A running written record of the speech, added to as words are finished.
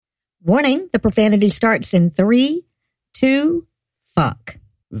Warning, the profanity starts in 3, 2, fuck.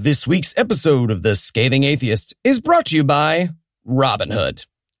 This week's episode of The Scathing Atheist is brought to you by Robinhood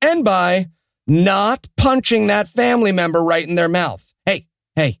and by not punching that family member right in their mouth. Hey,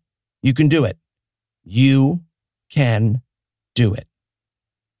 you can do it. You can do it.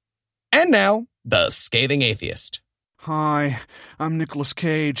 And now, The Scathing Atheist. Hi, I'm Nicolas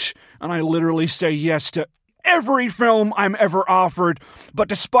Cage, and I literally say yes to every film I'm ever offered, but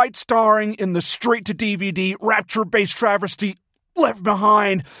despite starring in the straight-to-DVD, rapture-based travesty Left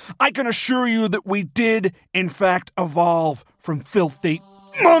Behind, I can assure you that we did, in fact, evolve from filthy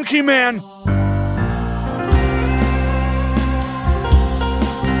Monkey Man!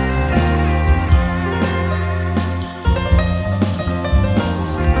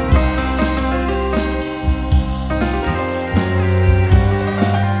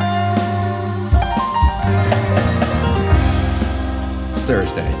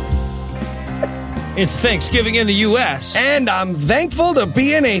 Thursday. It's Thanksgiving in the U.S. And I'm thankful to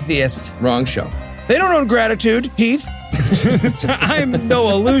be an atheist. Wrong show. They don't own gratitude, Heath. I'm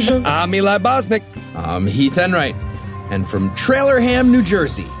Noah Illusions. I'm Eli Bosnick. I'm Heath Enright. And from Trailerham, New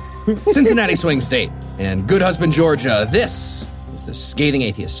Jersey, Cincinnati Swing State, and Good Husband, Georgia, this is The Scathing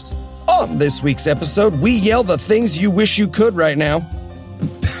Atheist. On this week's episode, we yell the things you wish you could right now.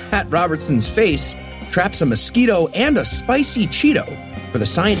 Pat Robertson's face traps a mosquito and a spicy Cheeto for the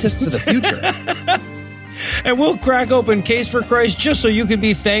scientists of the future. And we'll crack open Case for Christ just so you can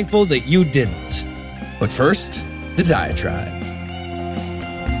be thankful that you didn't. But first, the diatribe.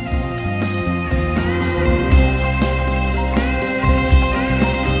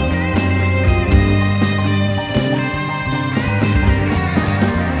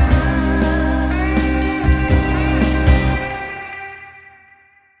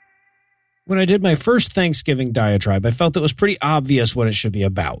 When I did my first Thanksgiving diatribe, I felt it was pretty obvious what it should be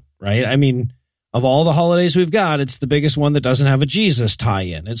about, right? I mean, of all the holidays we've got, it's the biggest one that doesn't have a Jesus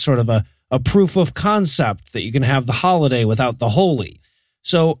tie-in. It's sort of a proof of concept that you can have the holiday without the holy.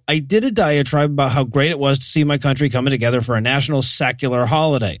 So I did a diatribe about how great it was to see my country coming together for a national secular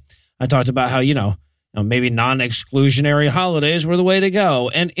holiday. I talked about how, maybe non-exclusionary holidays were the way to go.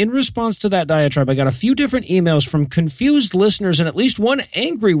 And in response to that diatribe, I got a few different emails from confused listeners and at least one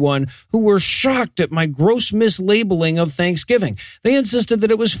angry one who were shocked at my gross mislabeling of Thanksgiving. They insisted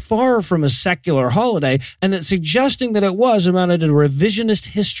that it was far from a secular holiday and that suggesting that it was amounted to revisionist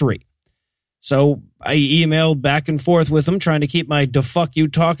history. So I emailed back and forth with them, trying to keep my "the fuck you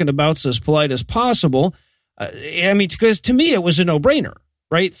talking about" as polite as possible. Because to me, it was a no-brainer.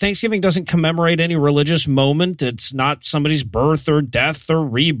 Right? Thanksgiving doesn't commemorate any religious moment. It's not somebody's birth or death or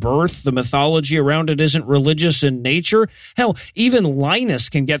rebirth. The mythology around it isn't religious in nature. Hell, even Linus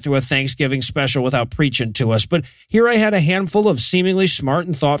can get through a Thanksgiving special without preaching to us. But here I had a handful of seemingly smart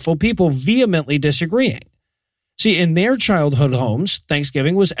and thoughtful people vehemently disagreeing. See, in their childhood homes,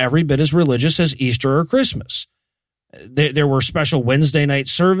 Thanksgiving was every bit as religious as Easter or Christmas. There were special Wednesday night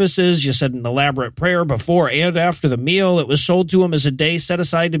services. You said an elaborate prayer before and after the meal. It was sold to them as a day set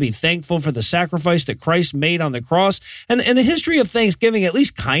aside to be thankful for the sacrifice that Christ made on the cross. And the history of Thanksgiving at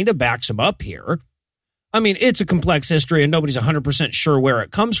least kind of backs them up here. I mean, it's a complex history and nobody's 100% sure where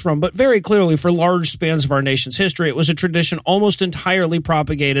it comes from, but very clearly for large spans of our nation's history, it was a tradition almost entirely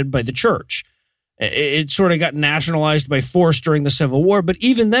propagated by the church. It sort of got nationalized by force during the Civil War, but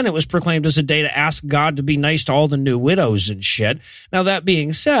even then it was proclaimed as a day to ask God to be nice to all the new widows and shit. Now, that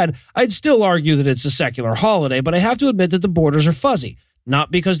being said, I'd still argue that it's a secular holiday, but I have to admit that the borders are fuzzy. Not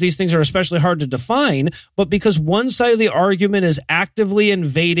because these things are especially hard to define, but because one side of the argument is actively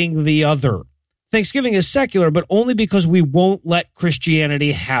invading the other. Thanksgiving is secular, but only because we won't let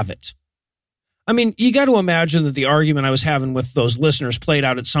Christianity have it. I mean, you got to imagine that the argument I was having with those listeners played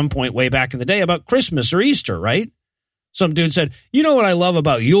out at some point way back in the day about Christmas or Easter, right? Some dude said, what I love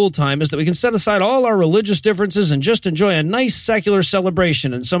about Yuletime is that we can set aside all our religious differences and just enjoy a nice secular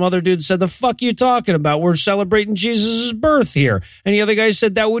celebration. And some other dude said, the fuck you talking about? We're celebrating Jesus' birth here. And the other guy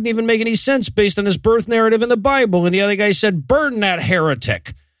said that wouldn't even make any sense based on his birth narrative in the Bible. And the other guy said, burn that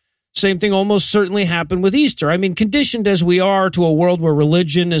heretic. Same thing almost certainly happened with Easter. I mean, conditioned as we are to a world where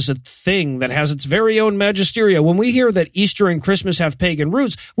religion is a thing that has its very own magisteria, when we hear that Easter and Christmas have pagan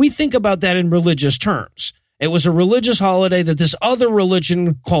roots, we think about that in religious terms. It was a religious holiday that this other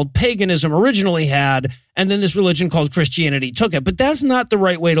religion called paganism originally had, and then this religion called Christianity took it. But that's not the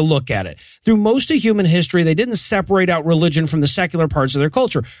right way to look at it. Through most of human history, they didn't separate out religion from the secular parts of their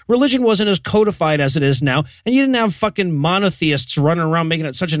culture. Religion wasn't as codified as it is now, and you didn't have fucking monotheists running around making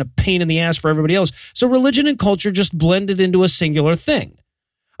it such a pain in the ass for everybody else. So religion and culture just blended into a singular thing.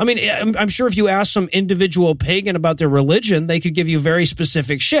 I mean, I'm sure if you ask some individual pagan about their religion, they could give you very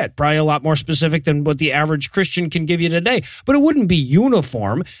specific shit, probably a lot more specific than what the average Christian can give you today. But it wouldn't be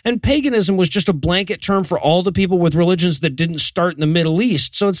uniform. And paganism was just a blanket term for all the people with religions that didn't start in the Middle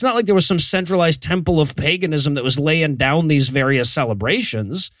East. So it's not like there was some centralized temple of paganism that was laying down these various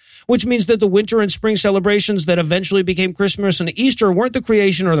celebrations, which means that the winter and spring celebrations that eventually became Christmas and Easter weren't the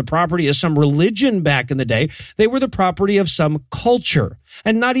creation or the property of some religion back in the day. They were the property of some culture,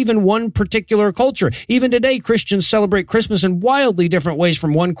 and not even one particular culture. Even today, Christians celebrate Christmas in wildly different ways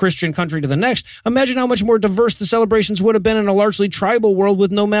from one Christian country to the next. Imagine how much more diverse the celebrations would have been in a largely tribal world with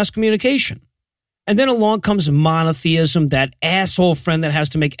no mass communication. And then along comes monotheism, that asshole friend that has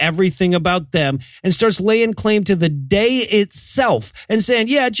to make everything about them, and starts laying claim to the day itself and saying,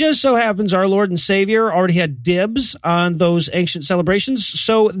 yeah, it just so happens our Lord and Savior already had dibs on those ancient celebrations,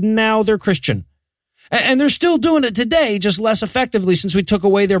 so now they're Christian. And they're still doing it today, just less effectively since we took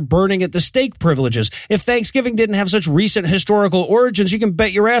away their burning at the stake privileges. If Thanksgiving didn't have such recent historical origins, you can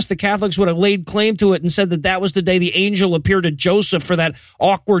bet your ass the Catholics would have laid claim to it and said that that was the day the angel appeared to Joseph for that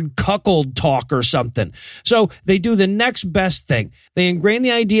awkward cuckold talk or something. So they do the next best thing. They ingrain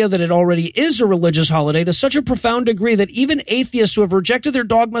the idea that it already is a religious holiday to such a profound degree that even atheists who have rejected their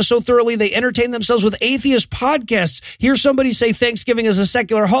dogma so thoroughly they entertain themselves with atheist podcasts hear somebody say Thanksgiving is a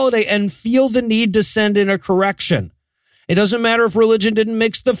secular holiday and feel the need to send in a correction. It doesn't matter if religion didn't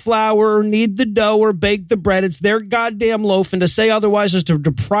mix the flour or knead the dough or bake the bread. It's their goddamn loaf, and to say otherwise is to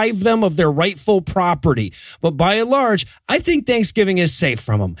deprive them of their rightful property. But by and large, I think Thanksgiving is safe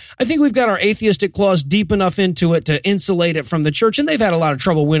from them. I think we've got our atheistic claws deep enough into it to insulate it from the church, and they've had a lot of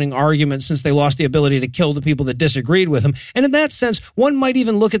trouble winning arguments since they lost the ability to kill the people that disagreed with them. And in that sense, one might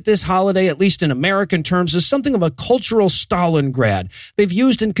even look at this holiday, at least in American terms, as something of a cultural Stalingrad. They've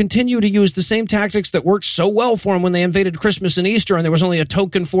used and continue to use the same tactics that worked so well for them when they invaded Christmas and Easter, and there was only a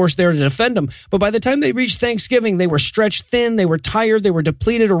token force there to defend them. But by the time they reached Thanksgiving, they were stretched thin, they were tired, they were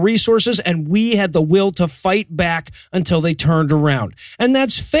depleted of resources, and we had the will to fight back until they turned around. And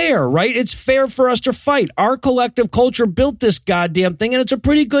that's fair, right? It's fair for us to fight. Our collective culture built this goddamn thing, and it's a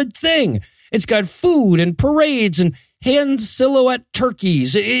pretty good thing. It's got food and parades and hand silhouette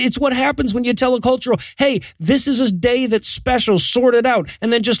turkeys. It's what happens when you tell a cultural, hey, this is a day that's special, sort it out,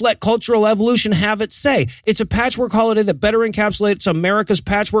 and then just let cultural evolution have its say. It's a patchwork holiday that better encapsulates America's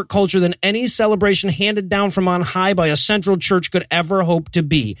patchwork culture than any celebration handed down from on high by a central church could ever hope to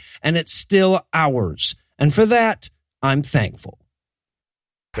be. And it's still ours. And for that, I'm thankful.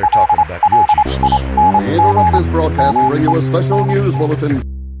 They're talking about your Jesus. We interrupt this broadcast and bring you a special news bulletin.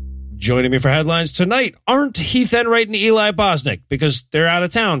 Joining me for headlines tonight aren't Heath Enright and Eli Bosnick because they're out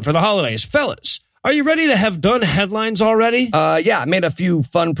of town for the holidays. Fellas, are you ready to have done headlines already? Yeah, I made a few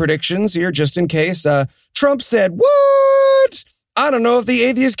fun predictions here just in case. Trump said, what? I don't know if the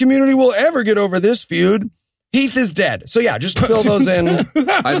atheist community will ever get over this feud. Heath is dead. So yeah, just fill those in.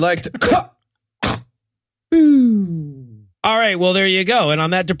 I'd like to... All right, well, there you go. And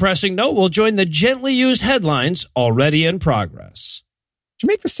on that depressing note, we'll join the gently used headlines already in progress. Did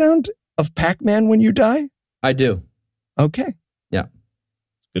you make the sound of Pac-Man when you die? I do. Okay. Yeah.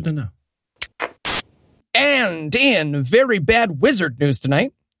 Good to know. And in very bad wizard news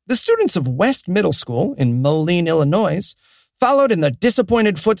tonight, the students of West Middle School in Moline, Illinois, followed in the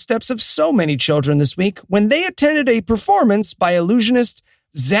disappointed footsteps of so many children this week when they attended a performance by illusionist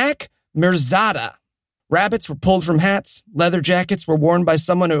Zach Mirzada. Rabbits were pulled from hats, leather jackets were worn by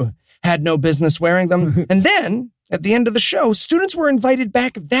someone who had no business wearing them, and then... at the end of the show, students were invited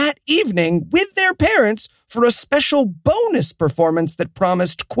back that evening with their parents for a special bonus performance that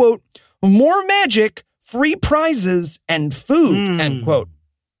promised, quote, more magic, free prizes, and food, end quote.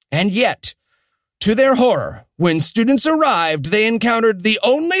 And yet, to their horror, when students arrived, they encountered the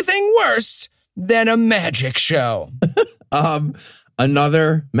only thing worse than a magic show.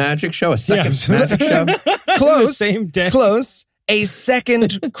 Another magic show? A second magic show? Close. The same day. Close. A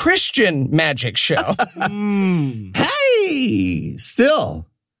second Christian magic show. Hey, still,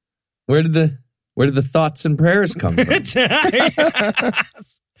 where did the thoughts and prayers come from?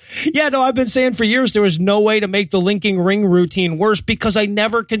 Yeah, no, I've been saying for years there was no way to make the linking ring routine worse because I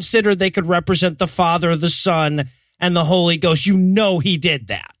never considered they could represent the Father, the Son, and the Holy Ghost. You know he did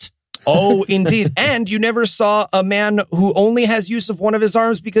that. Oh, indeed. And you never saw a man who only has use of one of his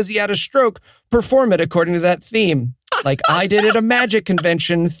arms because he had a stroke perform it according to that theme. Like I did at a magic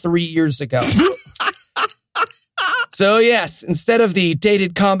convention 3 years ago. So yes, instead of the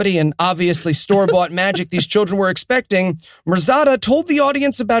dated comedy and obviously store-bought magic these children were expecting, Mirzada told the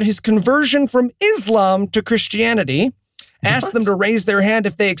audience about his conversion from Islam to Christianity, asked them to raise their hand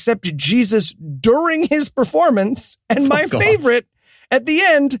if they accepted Jesus during his performance, and my favorite, at the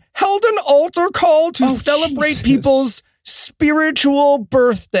end, held an altar call to celebrate Jesus. people's spiritual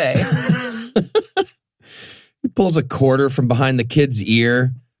birthday. He pulls a quarter from behind the kid's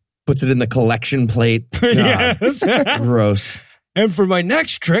ear, puts it in the collection plate. God, Yes. gross. And for my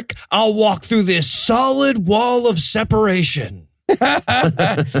next trick, I'll walk through this solid wall of separation.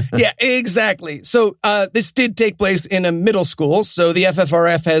 Yeah, exactly. So this did take place in a middle school. So the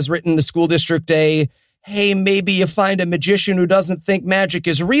FFRF has written the school district a, hey, maybe you find a magician who doesn't think magic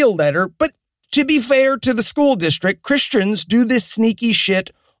is real letter. But to be fair to the school district, Christians do this sneaky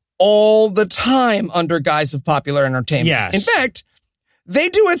shit all the time under guise of popular entertainment. Yes. In fact, they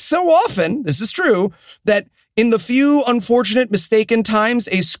do it so often, this is true, that in the few unfortunate mistaken times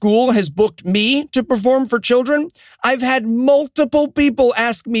a school has booked me to perform for children, I've had multiple people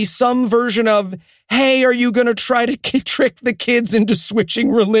ask me some version of, hey, are you going to try to trick the kids into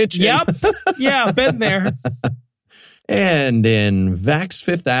switching religions? Yep. Yeah, been there. And in Vax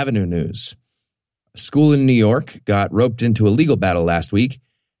Fifth Avenue news, a school in New York got roped into a legal battle last week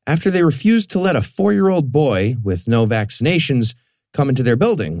after they refused to let a 4-year-old boy with no vaccinations come into their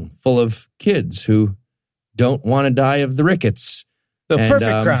building full of kids who don't want to die of the rickets. The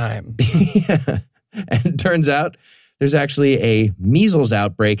perfect crime. Yeah. And it turns out there's actually a measles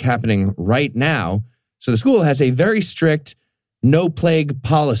outbreak happening right now. So the school has a very strict no plague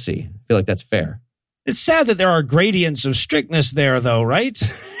policy. I feel like that's fair. It's sad that there are gradients of strictness there, though, right?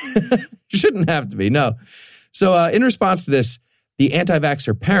 Shouldn't have to be, no. So in response to this, the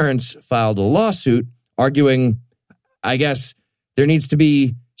anti-vaxxer parents filed a lawsuit arguing, I guess, there needs to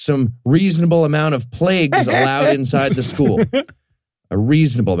be some reasonable amount of plagues allowed inside the school. A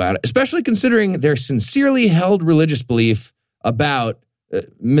reasonable amount, especially considering their sincerely held religious belief about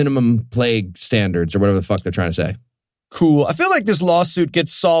minimum plague standards or whatever the fuck they're trying to say. Cool. I feel like this lawsuit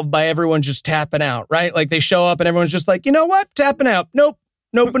gets solved by everyone just tapping out, right? Like they show up and everyone's just like, you know what? Tapping out. Nope.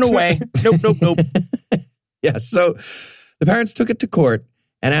 Nope and away. Nope. Yeah, so the parents took it to court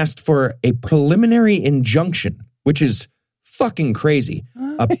and asked for a preliminary injunction, which is fucking crazy.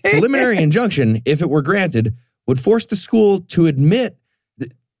 A preliminary injunction, if it were granted, would force the school to admit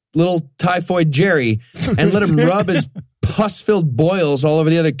little typhoid Jerry and let him rub his pus-filled boils all over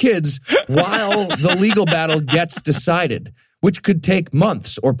the other kids while the legal battle gets decided, which could take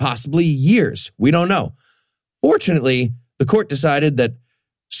months or possibly years. We don't know. Fortunately, the court decided that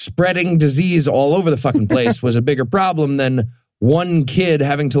spreading disease all over the fucking place was a bigger problem than one kid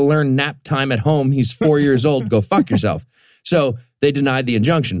having to learn nap time at home. He's 4 years old. Go fuck yourself. So they denied the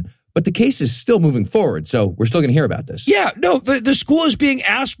injunction. But the case is still moving forward, so we're still going to hear about this. Yeah, no, the school is being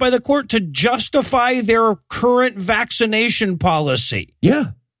asked by the court to justify their current vaccination policy. Yeah.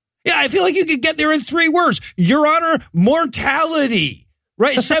 Yeah, I feel like you could get there in 3 words. Your Honor, mortality.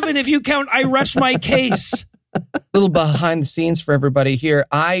 Right? 7 if you count I rest my case. Little behind the scenes for everybody here.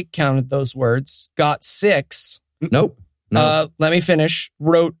 I counted those words, got 6. Nope. No. Let me finish.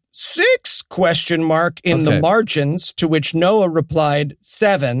 Wrote 6 ? In the margins, to which Noah replied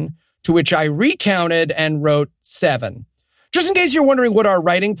 7, to which I recounted and wrote 7. Just in case you're wondering what our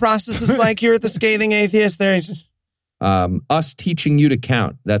writing process is like here at the Scathing Atheist, there's us teaching you to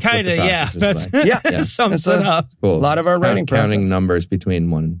count. That's Kinda, what the yeah. process is That's like. sums it up. Cool. a lot of our writing counting process. numbers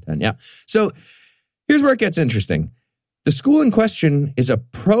between 1 and 10. Yeah. So here's where it gets interesting. The school in question is a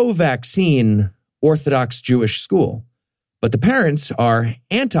pro-vaccine Orthodox Jewish school, but the parents are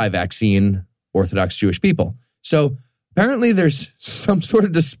anti-vaccine Orthodox Jewish people. So apparently there's some sort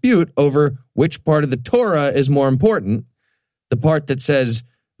of dispute over which part of the Torah is more important, the part that says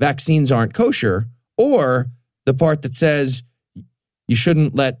vaccines aren't kosher, or the part that says you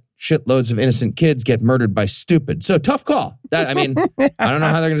shouldn't let shitloads of innocent kids get murdered by stupid. So tough call. I don't know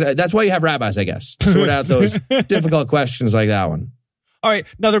how they're going to say. That's why you have rabbis, I guess, to sort out those difficult questions like that one. All right,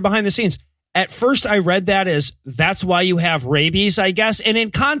 another behind the scenes. At first, I read that as that's why you have rabies, I guess. And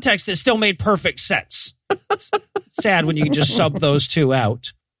in context, it still made perfect sense. It's sad when you can just sub those two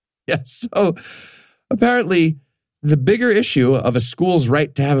out. Yes. So apparently, the bigger issue of a school's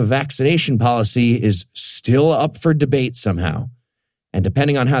right to have a vaccination policy is still up for debate somehow. And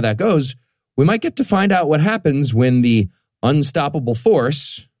depending on how that goes, we might get to find out what happens when the unstoppable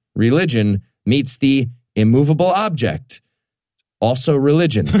force, religion, meets the immovable object, also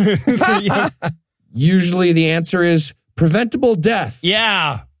religion. Usually the answer is preventable death.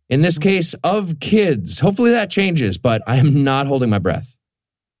 Yeah. In this case, of kids. Hopefully that changes, but I am not holding my breath.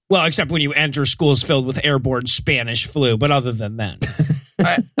 Well, except when you enter schools filled with airborne Spanish flu. But other than that.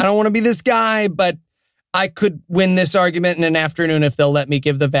 I don't want to be this guy, but I could win this argument in an afternoon if they'll let me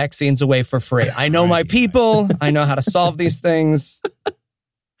give the vaccines away for free. I know my people. I know how to solve these things.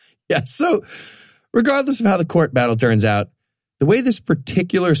 Yeah, so regardless of how the court battle turns out, the way this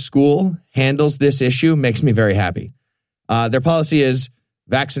particular school handles this issue makes me very happy. Their policy is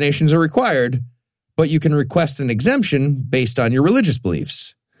vaccinations are required, but you can request an exemption based on your religious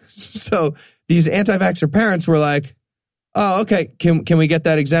beliefs. So these anti-vaxxer parents were like, oh, okay, can we get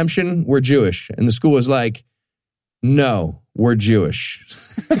that exemption? We're Jewish. And the school was like, no, we're Jewish.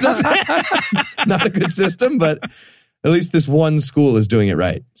 It's not a good system, but at least this one school is doing it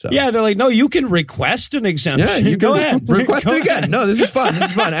right. So yeah, they're like, no, you can request an exemption. Yeah, you can go ahead. Request Go it again. ahead. No, this is fun.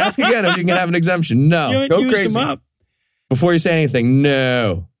 Ask again if you can have an exemption. No, You go used crazy. them up. Before you say anything,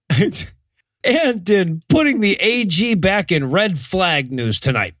 no. And in putting the AG back in red flag news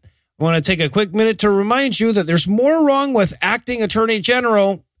tonight, I want to take a quick minute to remind you that there's more wrong with acting Attorney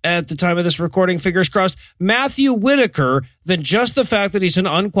General at the time of this recording, fingers crossed, Matthew Whitaker, than just the fact that he's an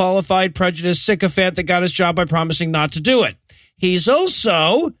unqualified, prejudiced sycophant that got his job by promising not to do it. He's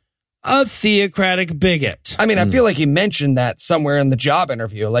also a theocratic bigot. I mean, I feel like he mentioned that somewhere in the job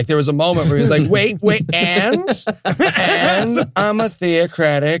interview. Like there was a moment where he was like, wait, and I'm a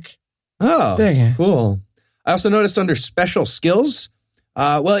theocratic. Oh, bigot. Cool. I also noticed under special skills,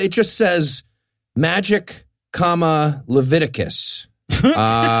 it just says magic, Leviticus.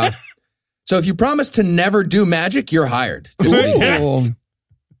 So if you promise to never do magic, you're hired. Just to be clear. Ooh.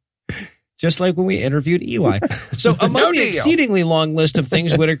 Just like when we interviewed Eli. So among the exceedingly long list of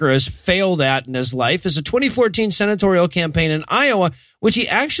things Whitaker has failed at in his life is a 2014 senatorial campaign in Iowa, which he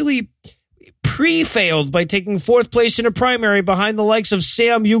actually pre-failed by taking fourth place in a primary behind the likes of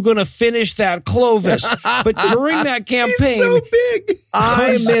Sam, you gonna finish that Clovis. But during that campaign, He's so big.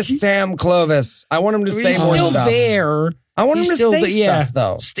 I miss Sam Clovis. I want him to say he's more still stuff. there. I want him He's to still say there, stuff,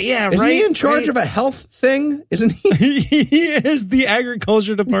 though. Yeah, Isn't right. he in charge of a health thing? Isn't he? He is the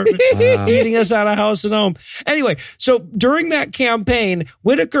agriculture department, eating us out of house and home. Anyway, so during that campaign,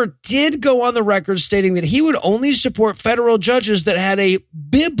 Whitaker did go on the record stating that he would only support federal judges that had a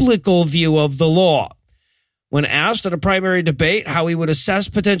biblical view of the law. When asked at a primary debate how he would assess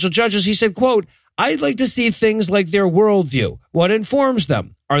potential judges, he said, quote, I'd like to see things like their worldview. What informs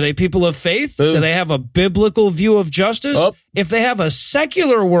them? Are they people of faith? Boom. Do they have a biblical view of justice? Oh. If they have a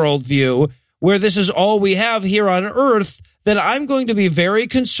secular worldview where this is all we have here on earth, then I'm going to be very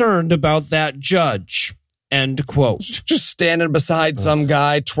concerned about that judge. End quote. Just standing beside some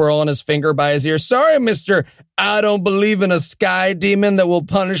guy, twirling his finger by his ear. Sorry, mister, I don't believe in a sky demon that will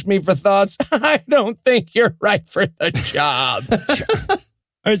punish me for thoughts. I don't think you're right for the job.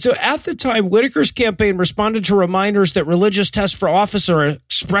 All right, so at the time, Whitaker's campaign responded to reminders that religious tests for office are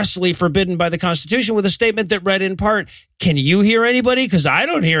expressly forbidden by the Constitution with a statement that read in part, can you hear anybody? Because I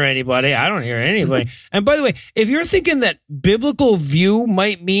don't hear anybody. I don't hear anybody. And by the way, if you're thinking that biblical view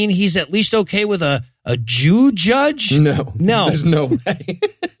might mean he's at least okay with a Jew judge? No. No. There's no way.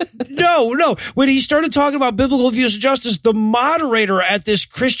 No. When he started talking about biblical views of justice, the moderator at this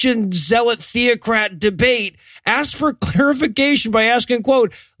Christian zealot theocrat debate asked for clarification by asking,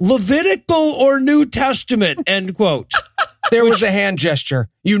 quote, Levitical or New Testament, end quote. There was a hand gesture.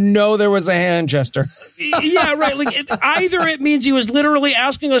 You know there was a hand gesture. Yeah, right. Like either it means he was literally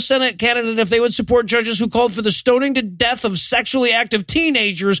asking a Senate candidate if they would support judges who called for the stoning to death of sexually active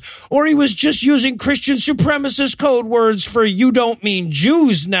teenagers, or he was just using Christian supremacist code words for you don't mean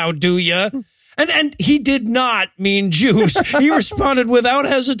Jews now, do ya? And he did not mean Jews. He responded without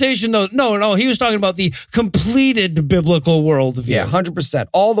hesitation. No, he was talking about the completed biblical worldview. Yeah, 100%.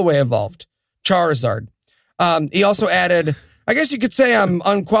 All the way evolved. Charizard. He also added, I guess you could say I'm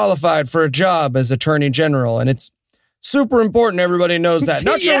unqualified for a job as Attorney General, and it's super important everybody knows that.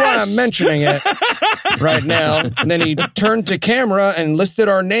 Not sure why I'm mentioning it right now. And then he turned to camera and listed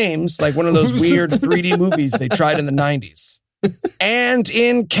our names like one of those weird 3D movies they tried in the 90s. And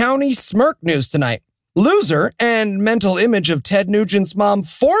in County Smirk news tonight, loser and mental image of Ted Nugent's mom,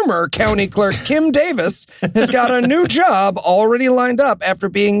 former county clerk Kim Davis, has got a new job already lined up after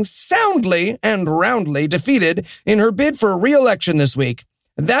being soundly and roundly defeated in her bid for re-election this week.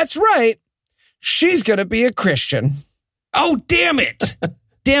 That's right. She's going to be a Christian. Oh, damn it.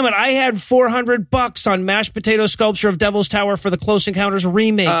 Damn it. I had $400 on mashed potato sculpture of Devil's Tower for the Close Encounters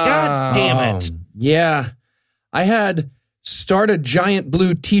remake. God damn it. Yeah. I had start a giant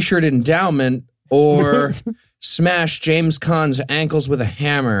blue t-shirt endowment or smash James Caan's ankles with a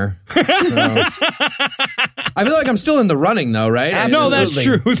hammer. So, I feel like I'm still in the running, though, right? No, that's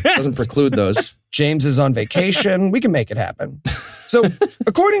true. Doesn't preclude those. James is on vacation. We can make it happen. So,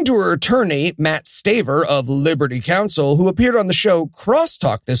 according to her attorney, Matt Staver of Liberty Counsel, who appeared on the show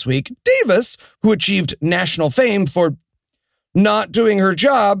Crosstalk this week, Davis, who achieved national fame for not doing her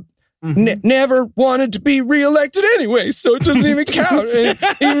job, never wanted to be reelected anyway, so it doesn't even count. And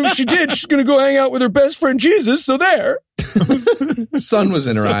even if she did, she's going to go hang out with her best friend Jesus, so there. Sun was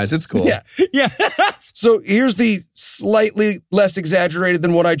in her eyes. It's cool. Yeah. Yeah. So here's the slightly less exaggerated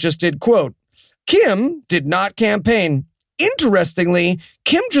than what I just did quote. Kim did not campaign. Interestingly,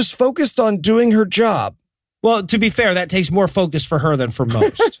 Kim just focused on doing her job. Well, to be fair, that takes more focus for her than for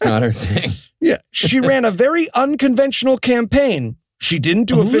most. Not her thing. Yeah. She ran a very unconventional campaign. She didn't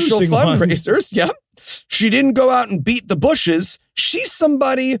do A official losing one. fundraisers. Yep. She didn't go out and beat the bushes. She's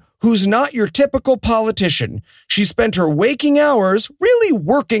somebody who's not your typical politician. She spent her waking hours really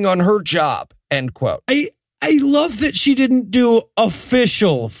working on her job. End quote. I love that she didn't do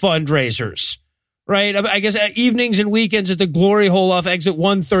official fundraisers, right? I guess evenings and weekends at the Glory Hole off exit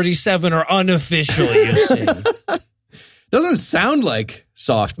 137 are unofficial, you see. Doesn't sound like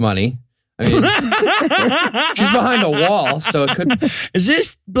soft money. I mean, she's behind a wall, so it could. Is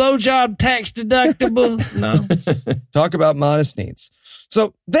this blowjob tax deductible? No. Talk about modest needs.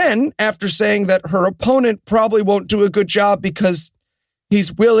 So then, after saying that her opponent probably won't do a good job because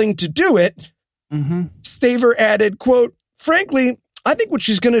he's willing to do it, Staver added, quote, frankly, I think what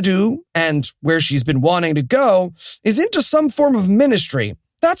she's going to do and where she's been wanting to go is into some form of ministry.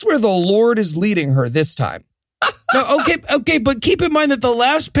 That's where the Lord is leading her this time. No, okay, but keep in mind that the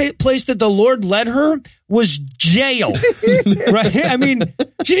last place that the Lord led her was jail, right? I mean,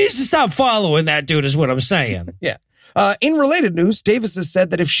 she needs to stop following that dude is what I'm saying. Yeah. In related news, Davis has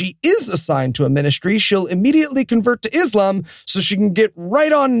said that if she is assigned to a ministry, she'll immediately convert to Islam so she can get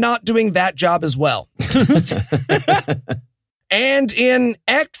right on not doing that job as well. And in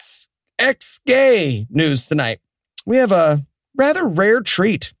ex-gay news tonight, we have a rather rare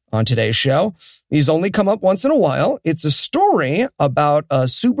treat on today's show. These only come up once in a while. It's a story about a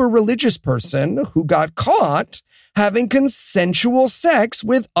super religious person who got caught having consensual sex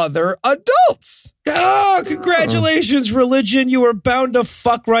with other adults. Oh, congratulations, religion. You were bound to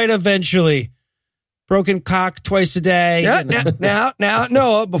fuck right eventually. Broken cock twice a day. Yeah, you know. now,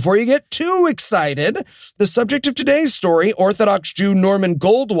 Noah, before you get too excited, the subject of today's story, Orthodox Jew Norman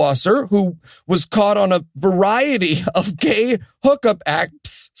Goldwasser, who was caught on a variety of gay hookup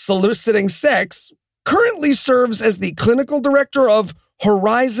acts soliciting sex, currently serves as the clinical director of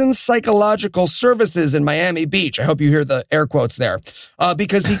Horizon Psychological Services in Miami Beach. I hope you hear the air quotes there,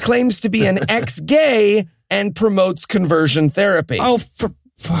 because he claims to be an ex-gay and promotes conversion therapy. Oh, for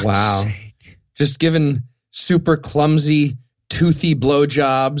fuck's sake. Just giving super clumsy, toothy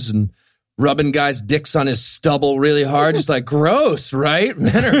blowjobs and rubbing guys' dicks on his stubble really hard. Just like, gross, right?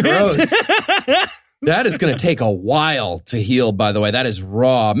 Men are gross. That is going to take a while to heal, by the way. That is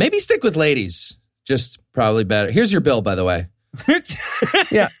raw. Maybe stick with ladies. Just probably better. Here's your bill, by the way.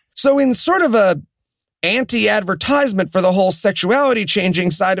 Yeah. So in sort of a anti-advertisement for the whole sexuality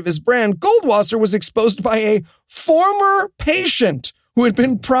changing side of his brand, Goldwasser was exposed by a former patient who had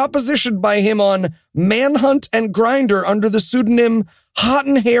been propositioned by him on Manhunt and Grindr under the pseudonym Hot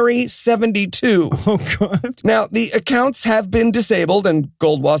and Harry 72. Oh, God. Now, the accounts have been disabled and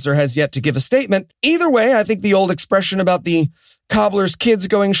Goldwasser has yet to give a statement. Either way, I think the old expression about the cobbler's kids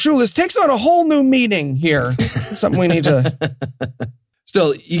going shoeless takes on a whole new meaning here. Something we need to...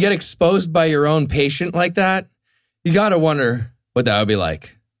 Still, you get exposed by your own patient like that, you got to wonder what that would be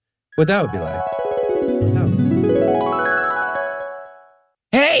like.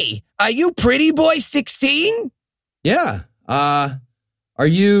 Hey, are you pretty boy 16? Yeah. Are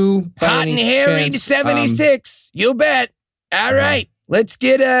you by Hot any and Harry chance, 76. You bet. All right. Let's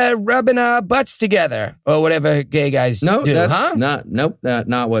get rubbing our butts together or whatever gay guys do, that's huh?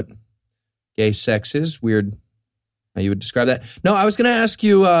 not what gay sex is. Weird how you would describe that. No, I was going to ask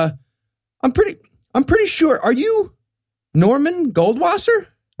you, I'm pretty sure. Are you Norman Goldwasser?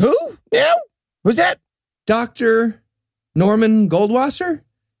 Who? No? Who's that? Dr. Norman Goldwasser?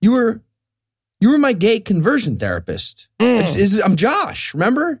 You were my gay conversion therapist. I'm Josh,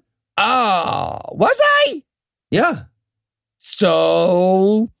 remember? Oh, was I? Yeah.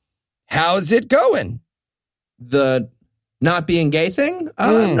 So, how's it going? The not being gay thing?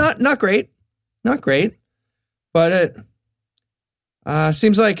 Not great. Not great. But it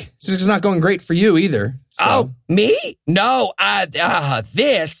seems like it's not going great for you either. So. Oh, me? No,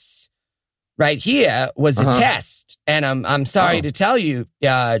 this right here was a test. And I'm sorry to tell you,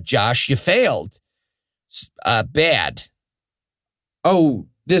 Josh, you failed. Bad. Oh,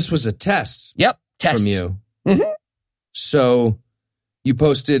 this was a test. Yep, test. From you. Mm-hmm. So you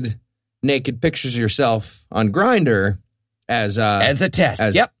posted naked pictures of yourself on Grindr as a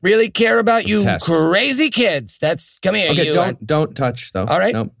test. Yep, really care about you test. Crazy kids. Come here. Okay, you. Don't touch though. All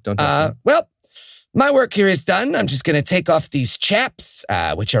right. No, don't touch. Well, my work here is done. I'm just going to take off these chaps,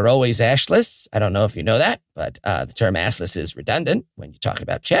 which are always ashless. I don't know if you know that, but the term assless is redundant when you're talking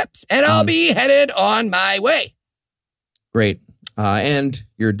about chaps. And I'll be headed on my way. Great. And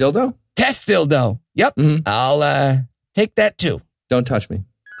your dildo? Test dildo. Yep. Mhm. I'll take that too. Don't touch me.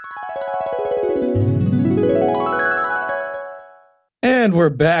 And we're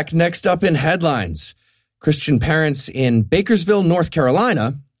back. Next up in headlines. Christian parents in Bakersville, North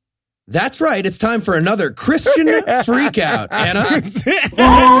Carolina. That's right. It's time for another Christian freakout, Anna. What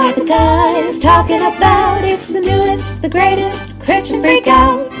are the guys talking about? It's the newest, the greatest Christian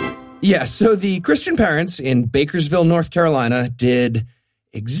freakout. Yeah, so the Christian parents in Bakersville, North Carolina did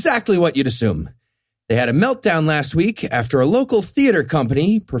exactly what you'd assume. They had a meltdown last week after a local theater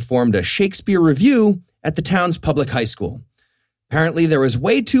company performed a Shakespeare review at the town's public high school. Apparently, there was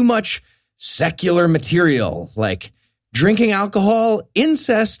way too much secular material, like drinking alcohol,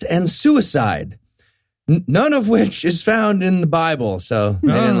 incest, and suicide, none of which is found in the Bible, so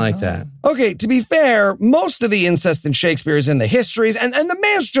they didn't like that. Okay, to be fair, most of the incest in Shakespeare is in the histories, and the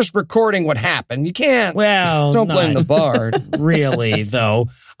man's just recording what happened. You can't. Well, don't blame the not bard. really, though.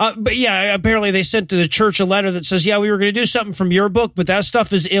 But yeah, apparently they sent to the church a letter that says, yeah, we were going to do something from your book, but that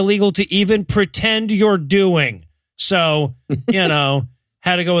stuff is illegal to even pretend you're doing. So,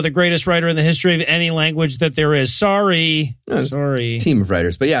 had to go with the greatest writer in the history of any language that there is. Sorry. Team of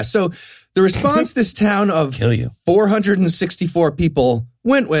writers. But yeah, so the response this town of 464 people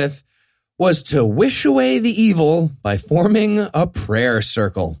went with was to wish away the evil by forming a prayer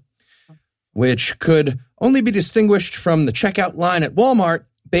circle, which could only be distinguished from the checkout line at Walmart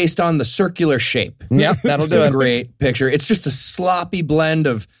based on the circular shape. Yep, that'll do it. Great picture. It's just a sloppy blend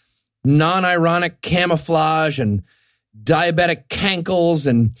of non-ironic camouflage and diabetic cankles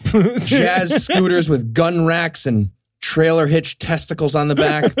and jazz scooters with gun racks and trailer hitch testicles on the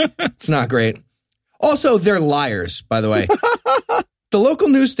back. It's not great. Also, they're liars, by the way. The local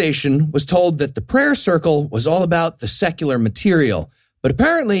news station was told that the prayer circle was all about the secular material, but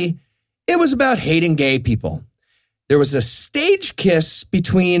apparently it was about hating gay people. There was a stage kiss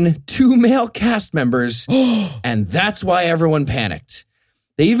between two male cast members, and that's why everyone panicked.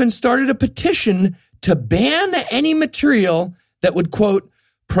 They even started a petition to ban any material that would, quote,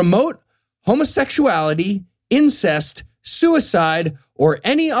 promote homosexuality, incest, suicide, or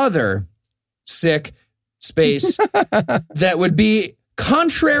any other sick space that would be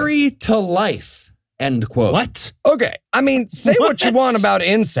contrary to life, end quote. What? Okay, I mean, say what you want about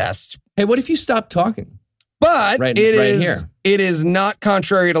incest, Hey, what if you stop talking? but Right here. it is not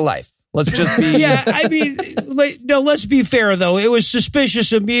contrary to life. Let's just be. Yeah, I mean, let's be fair, though. It was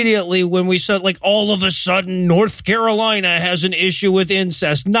suspicious immediately when we said, all of a sudden, North Carolina has an issue with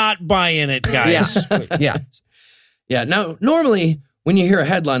incest. Not buying it, guys. Yeah. Yeah, now, normally, when you hear a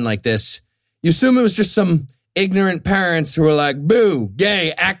headline like this, you assume it was just some ignorant parents who were like, boo,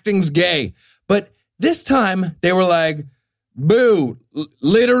 gay, acting's gay. But this time, they were like, boo,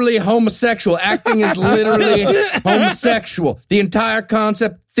 literally homosexual. Acting is literally homosexual. The entire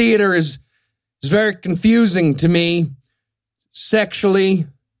concept theater is very confusing to me, sexually,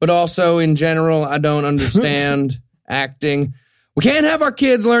 but also in general. I don't understand acting. We can't have our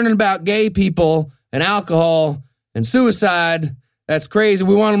kids learning about gay people and alcohol and suicide. That's crazy.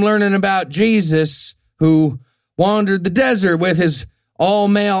 We want them learning about Jesus, who wandered the desert with his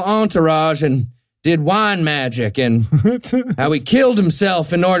all-male entourage and did wine magic, and how he killed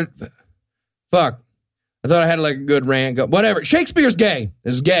himself in order... Fuck. I thought I had a good rant. Whatever. Shakespeare's gay.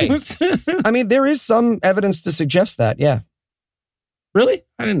 This is gay. I mean, there is some evidence to suggest that, yeah. Really?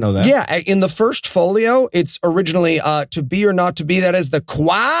 I didn't know that. Yeah, in the first folio, it's originally to be or not to be. That is the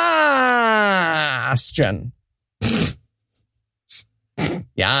question.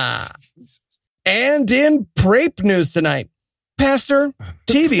 Yeah. And in Prape news tonight, pastor,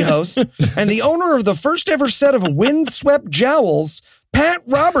 TV host, and the owner of the first ever set of windswept jowls, Pat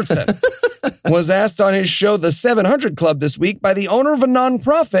Robertson, was asked on his show, The 700 Club, this week by the owner of a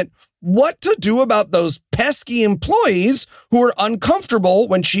nonprofit what to do about those pesky employees who are uncomfortable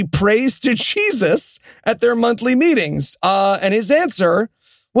when she prays to Jesus at their monthly meetings. And his answer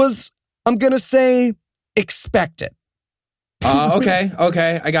was, I'm going to say, expect it. Okay.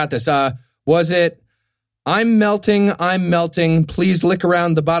 I got this. Was it, I'm melting, please lick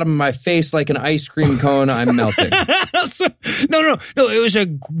around the bottom of my face like an ice cream cone, I'm melting. No. It was a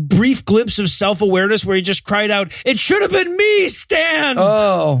brief glimpse of self-awareness where he just cried out, it should have been me, Stan!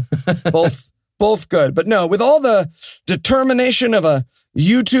 Oh, both good. But no, with all the determination of a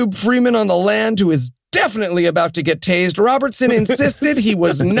YouTube Freeman on the land who is definitely about to get tased, Robertson insisted he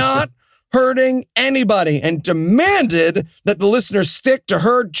was not hurting anybody and demanded that the listeners stick to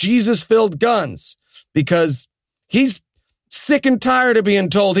her Jesus-filled guns. Because he's sick and tired of being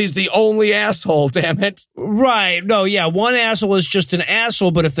told he's the only asshole, damn it. Right. No, yeah, one asshole is just an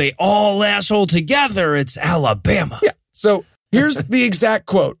asshole, but if they all asshole together, it's Alabama. Yeah, So here's the exact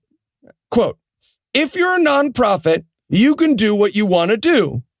quote. Quote, if you're a nonprofit, you can do what you want to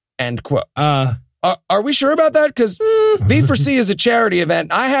do. End quote. Are we sure about that? Because V4C is a charity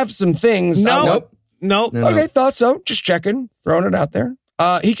event. I have some things. Nope. Okay, thought so. Just checking. Throwing it out there.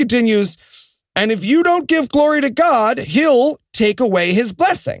 He continues, and if you don't give glory to God, he'll take away his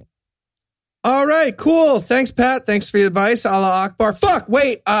blessing. All right, cool. Thanks, Pat. Thanks for the advice. Allah Akbar. Fuck,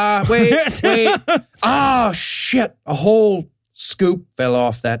 wait. Oh, shit. A whole scoop fell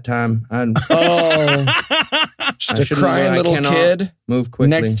off that time. Just a crying little kid move quickly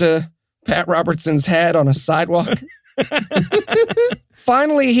next to Pat Robertson's head on a sidewalk.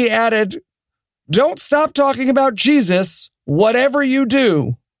 Finally, he added, don't stop talking about Jesus, whatever you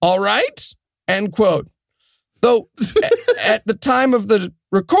do. All right? End quote. Though at the time of the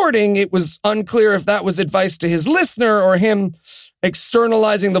recording, it was unclear if that was advice to his listener or him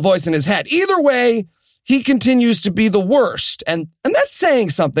externalizing the voice in his head. Either way, he continues to be the worst. And that's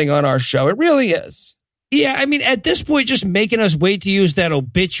saying something on our show. It really is. Yeah, I mean, at this point, just making us wait to use that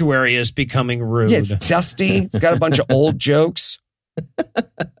obituary is becoming rude. Yeah, it's dusty. It's got a bunch of old jokes.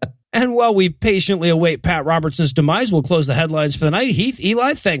 And while we patiently await Pat Robertson's demise, we'll close the headlines for the night. Heath,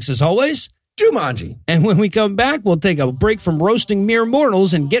 Eli, thanks as always. Jumanji. And when we come back, we'll take a break from roasting mere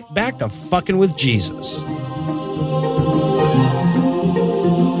mortals and get back to fucking with Jesus.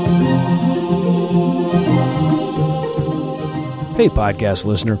 Hey, podcast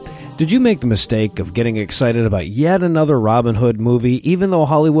listener. Did you make the mistake of getting excited about yet another Robin Hood movie, even though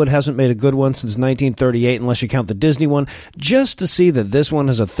Hollywood hasn't made a good one since 1938, unless you count the Disney one, just to see that this one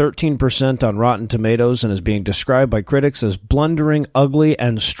has a 13% on Rotten Tomatoes and is being described by critics as blundering, ugly,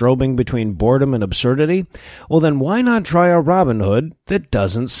 and strobing between boredom and absurdity? Well, then why not try a Robin Hood that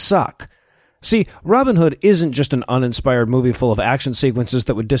doesn't suck? See, Robin Hood isn't just an uninspired movie full of action sequences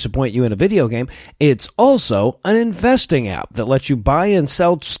that would disappoint you in a video game. It's also an investing app that lets you buy and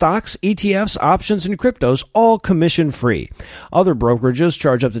sell stocks, ETFs, options, and cryptos, all commission-free. Other brokerages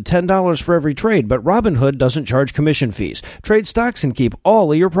charge up to $10 for every trade, but Robin Hood doesn't charge commission fees. Trade stocks and keep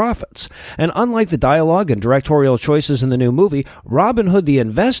all of your profits. And unlike the dialogue and directorial choices in the new movie, Robin Hood, the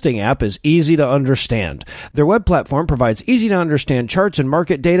investing app, is easy to understand. Their web platform provides easy-to-understand charts and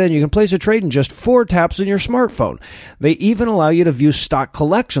market data, and you can place a trade in just 4 taps on your smartphone. They even allow you to view stock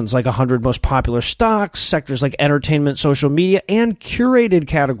collections like 100 most popular stocks, sectors like entertainment, social media, and curated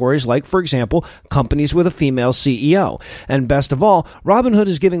categories like, for example, companies with a female CEO. And best of all, Robinhood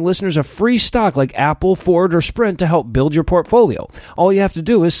is giving listeners a free stock like Apple, Ford, or Sprint to help build your portfolio. All you have to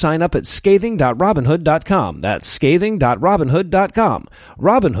do is sign up at scathing.robinhood.com. That's scathing.robinhood.com.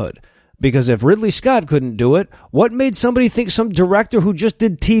 Robinhood. Because if Ridley Scott couldn't do it, what made somebody think some director who just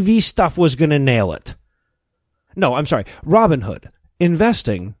did TV stuff was going to nail it? No, I'm sorry. Robin Hood.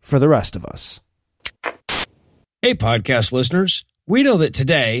 Investing for the rest of us. Hey, podcast listeners. We know that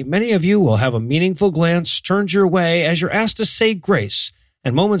today, many of you will have a meaningful glance turned your way as you're asked to say grace.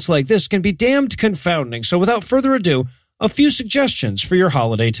 And moments like this can be damned confounding. So without further ado, a few suggestions for your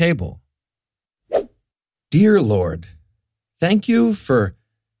holiday table. Dear Lord, thank you for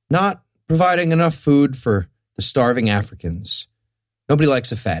not providing enough food for the starving Africans. Nobody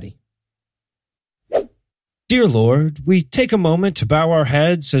likes a fatty. Dear Lord, we take a moment to bow our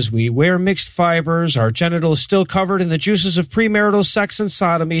heads as we wear mixed fibers, our genitals still covered in the juices of premarital sex and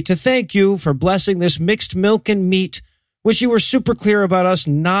sodomy, to thank you for blessing this mixed milk and meat, which you were super clear about us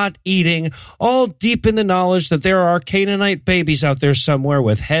not eating, all deep in the knowledge that there are Canaanite babies out there somewhere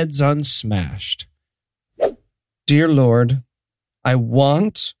with heads unsmashed. Dear Lord, I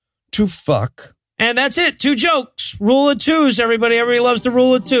want to fuck. And that's it. 2 jokes. Rule of 2s, everybody. Everybody loves the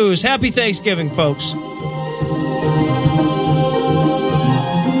rule of 2s. Happy Thanksgiving, folks.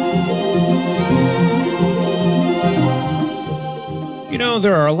 You know,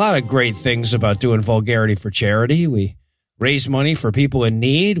 there are a lot of great things about doing Vulgarity for charity. We raise money for people in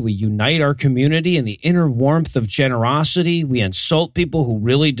need. We unite our community in the inner warmth of generosity. We insult people who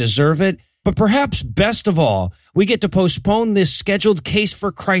really deserve it. But perhaps best of all, we get to postpone this scheduled Case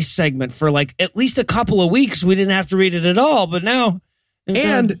for Christ segment for like at least a couple of weeks. We didn't have to read it at all, but now.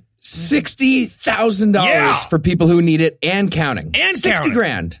 And $60,000 for people who need it and counting. And 60 counting.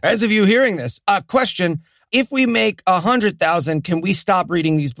 grand. As of you hearing this, question, if we make 100,000, can we stop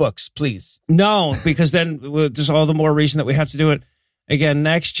reading these books, please? No, because then there's all the more reason that we have to do it again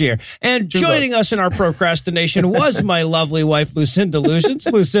next year. And joining us in our procrastination was my lovely wife, Lucinda Lugeons.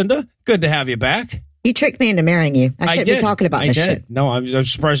 Lucinda, good to have you back. You tricked me into marrying you. I shouldn't be talking about this shit. No, I'm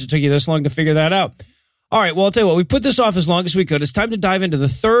surprised it took you this long to figure that out. All right, well, I'll tell you what. We put this off as long as we could. It's time to dive into the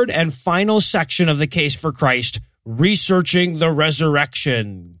third and final section of the Case for Christ, researching the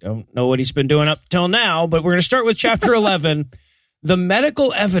resurrection. Don't know what he's been doing up till now, but we're going to start with chapter 11. The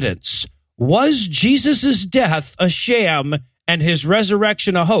medical evidence. Was Jesus' death a sham and his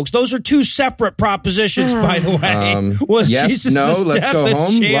resurrection a hoax? Those are two separate propositions, by the way. Was yes, Jesus' no, let's death go a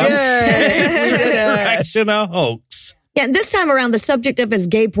home. sham and his resurrection a hoax? Yeah, and this time around, the subject of his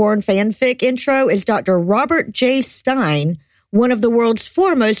gay porn fanfic intro is Dr. Robert J. Stein, one of the world's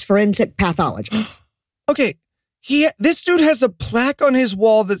foremost forensic pathologists. Okay, this dude has a plaque on his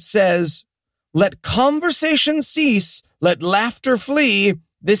wall that says, "Let conversation cease, let laughter flee.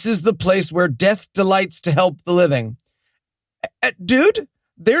 This is the place where death delights to help the living." Dude,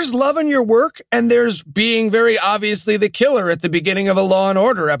 there's love in your work, and there's being very obviously the killer at the beginning of a Law and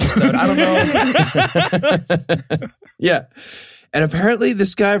Order episode. I don't know. Yeah. And apparently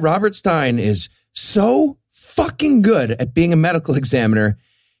this guy, Robert Stein, is so fucking good at being a medical examiner.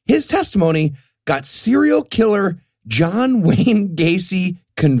 His testimony got serial killer John Wayne Gacy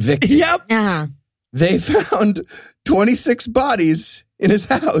convicted. Yep. Uh-huh. They found 26 bodies in his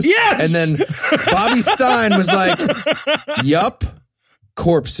house. Yes. And then Bobby Stein was like, yup,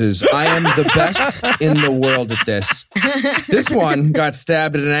 corpses. I am the best in the world at this. This one got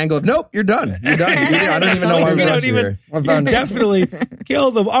stabbed at an angle of, nope, you're done. You're done. I don't even know why we brought you here. Definitely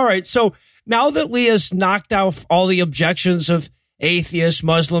killed them. All right. So now that Leah's knocked out all the objections of atheists,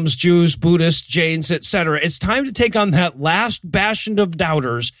 Muslims, Jews, Buddhists, Jains, etc., it's time to take on that last bastion of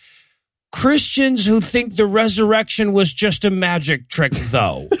doubters. Christians who think the resurrection was just a magic trick,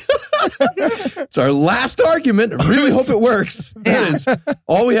 though. It's our last argument. I really hope it works. That is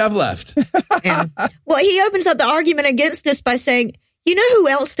all we have left. Yeah. Well, he opens up the argument against this by saying, you know who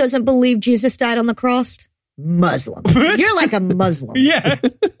else doesn't believe Jesus died on the cross? Muslims. You're like a Muslim. Yeah.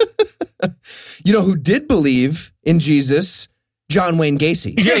 You know who did believe in Jesus? John Wayne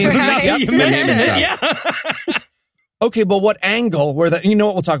Gacy. Right. You mentioned it. Name Yeah. Okay, but what angle were that? You know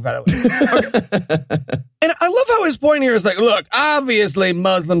what? We'll talk about it later. Okay. And I love how his point here is like, look, obviously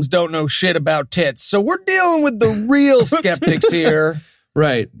Muslims don't know shit about tits, so we're dealing with the real skeptics here.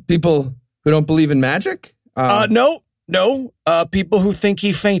 Right. People who don't believe in magic? No. People who think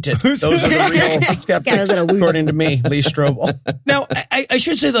he fainted. Those are the real skeptics, according to me, Lee Strobel. Now, I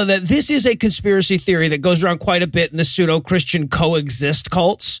should say, though, that this is a conspiracy theory that goes around quite a bit in the pseudo-Christian coexist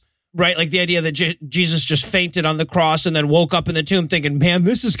cults. Right, like the idea that Jesus just fainted on the cross and then woke up in the tomb thinking, man,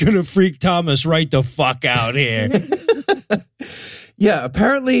 this is going to freak Thomas right the fuck out here. Yeah,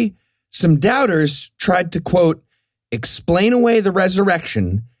 apparently some doubters tried to, quote, explain away the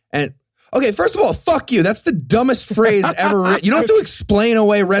resurrection. And, okay, first of all, fuck you. That's the dumbest phrase ever written. You don't have to explain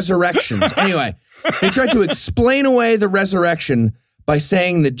away resurrections. Anyway, they tried to explain away the resurrection by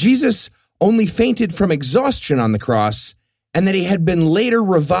saying that Jesus only fainted from exhaustion on the cross, and that he had been later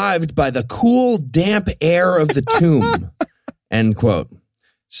revived by the cool, damp air of the tomb, end quote.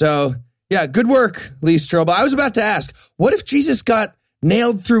 So, yeah, good work, Lee Strobel. I was about to ask, what if Jesus got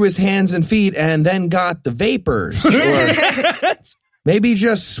nailed through his hands and feet and then got the vapors? Or maybe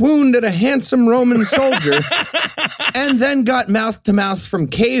just swooned at a handsome Roman soldier and then got mouth-to-mouth from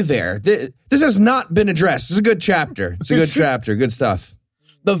cave air. This has not been addressed. It's a good chapter. It's a good chapter. Good stuff.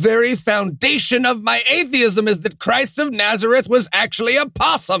 The very foundation of my atheism is that Christ of Nazareth was actually a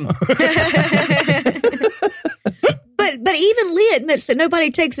possum. But even Lee admits that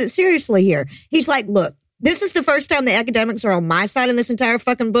nobody takes it seriously here. He's like, look, this is the first time the academics are on my side in this entire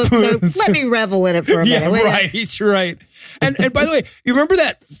fucking book, so let me revel in it for a minute. Yeah, right. And by the way, you remember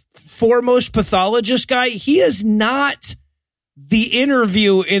that foremost pathologist guy? He is not the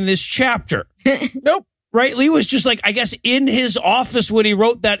interview in this chapter. Nope. Right? Lee was just like, I guess, in his office when he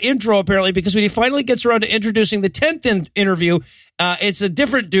wrote that intro, apparently, because when he finally gets around to introducing the 10th interview, it's a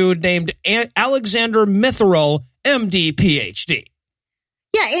different dude named Alexander Mitherell, MD, PhD.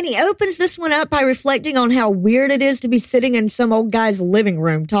 Yeah, and he opens this one up by reflecting on how weird it is to be sitting in some old guy's living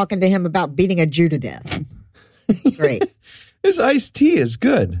room talking to him about beating a Jew to death. Great. This iced tea is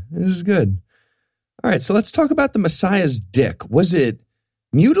good. This is good. All right, so let's talk about the Messiah's dick. Was it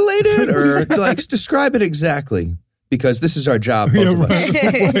mutilated, or like describe it exactly? Because this is our job, both of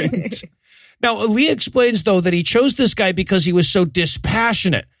us. Right. Now, Lee explains, though, that he chose this guy because he was so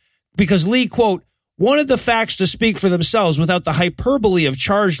dispassionate. Because Lee, quote, wanted the facts to speak for themselves without the hyperbole of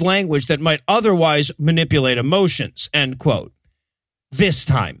charged language that might otherwise manipulate emotions, end quote. This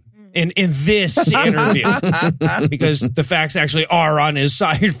time, in this interview, because the facts actually are on his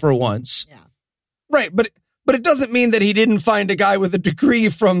side for once. Yeah. Right, but it doesn't mean that he didn't find a guy with a degree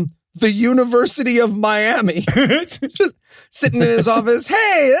from the University of Miami. Just sitting in his office.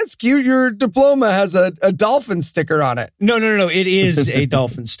 Hey, that's cute. Your diploma has a dolphin sticker on it. No. It is a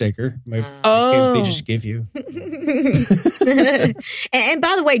dolphin sticker. They just give you. And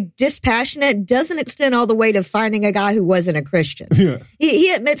by the way, dispassionate doesn't extend all the way to finding a guy who wasn't a Christian. Yeah.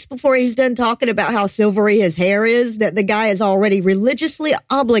 He admits before he's done talking about how silvery his hair is that the guy is already religiously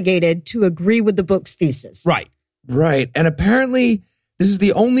obligated to agree with the book's thesis. Right. Right. And apparently, this is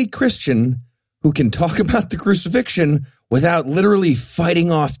the only Christian who can talk about the crucifixion without literally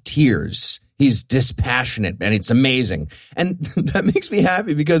fighting off tears. He's dispassionate, and it's amazing. And that makes me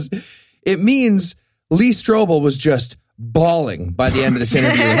happy because it means Lee Strobel was just bawling by the end of this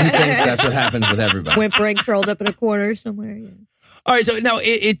interview, and he thinks that's what happens with everybody. Whimpering, curled up in a corner somewhere. Yeah. All right, so now,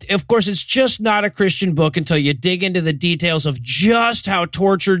 of course, it's just not a Christian book until you dig into the details of just how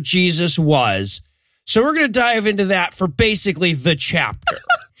tortured Jesus was. So we're going to dive into that for basically the chapter.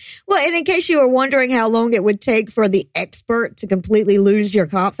 Well, and in case you were wondering how long it would take for the expert to completely lose your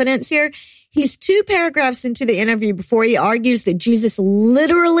confidence here, he's 2 paragraphs into the interview before he argues that Jesus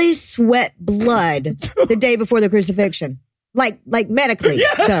literally sweat blood the day before the crucifixion. Like medically,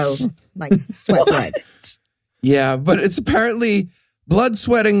 Yes! though. Like sweat blood. Yeah, but it's apparently blood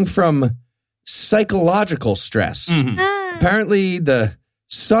sweating from psychological stress. Mm-hmm. Apparently, the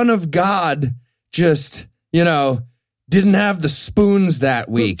Son of God just, didn't have the spoons that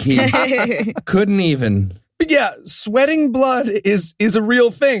week. He couldn't even. But yeah, sweating blood is a real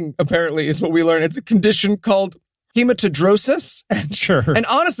thing, apparently, is what we learned. It's a condition called hematidrosis. And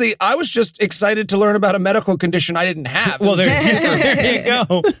honestly, I was just excited to learn about a medical condition I didn't have. Well, there you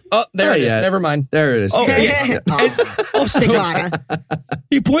go. Oh, there it is. Never mind. There it is. Oh, yeah.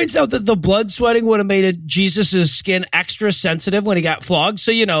 He points out that the blood sweating would have made Jesus' skin extra sensitive when he got flogged.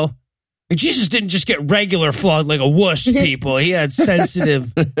 So, Jesus didn't just get regular flogged like a wuss, people. He had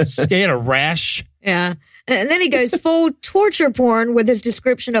sensitive skin, he had a rash. Yeah. And then he goes full torture porn with his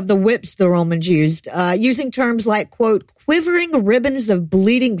description of the whips the Romans used, using terms like, quote, quivering ribbons of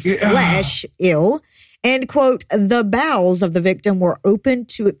bleeding flesh, and, quote, the bowels of the victim were open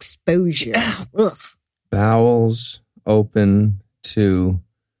to exposure. Ugh. Bowels open to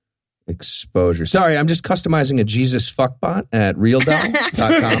exposure. Sorry, I'm just customizing a Jesus fuckbot at realdoll.com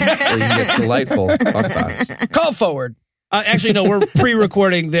where you can get delightful fuckbots. Call forward. Actually, no, we're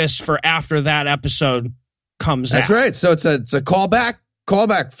pre-recording this for after that episode comes out. That's right. So it's a callback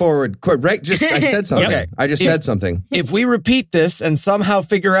forward. Right? I said something. Yep. I just said something. If we repeat this and somehow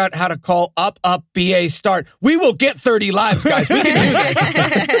figure out how to call up, BA, start, we will get 30 lives, guys. We can do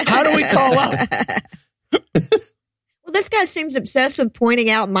this. How do we call up? Well, this guy seems obsessed with pointing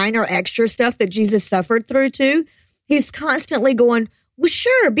out minor extra stuff that Jesus suffered through, too. He's constantly going, well,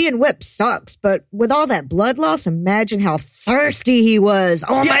 sure, being whipped sucks, but with all that blood loss, imagine how thirsty he was.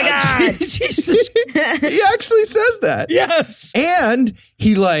 Oh, my God. Jesus. He actually says that. Yes. And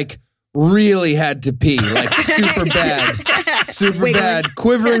he, really had to pee. Super bad. Super bad.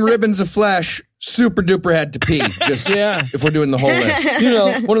 Quivering ribbons of flesh. Super duper had to pee. Just if we're doing the whole list.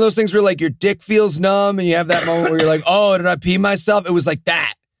 One of those things where your dick feels numb and you have that moment where you're like, oh, did I pee myself? It was like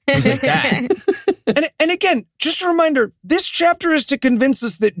that. It was like that. And again, just a reminder, this chapter is to convince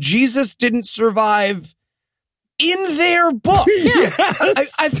us that Jesus didn't survive in their book.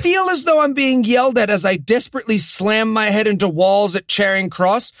 Yes. I feel as though I'm being yelled at as I desperately slam my head into walls at Charing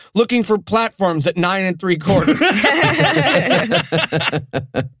Cross looking for platforms at 9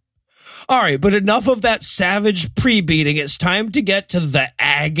 3/4. All right, but enough of that savage pre-beating. It's time to get to the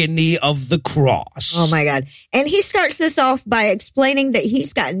agony of the cross. Oh, my God. And he starts this off by explaining that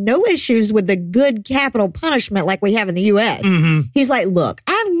he's got no issues with the good capital punishment like we have in the U.S. Mm-hmm. He's like, look,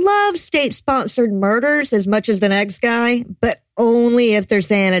 I love state-sponsored murders as much as the next guy, but only if they're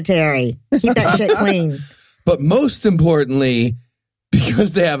sanitary. Keep that shit clean. But most importantly,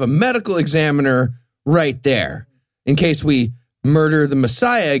 because they have a medical examiner right there in case we murder the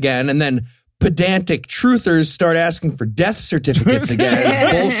Messiah again, and then pedantic truthers start asking for death certificates again.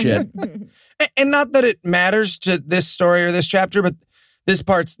 It's bullshit. And not that it matters to this story or this chapter, but this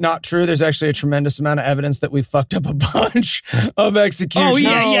part's not true. There's actually a tremendous amount of evidence that we fucked up a bunch of executions. Oh,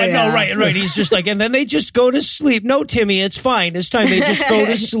 yeah. Right. He's just like, and then they just go to sleep. No, Timmy, it's fine. It's time they just go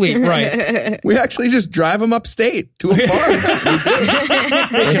to sleep, right? We actually just drive them upstate to a farm.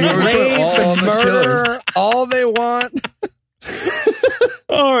 They can rape and murder all they want.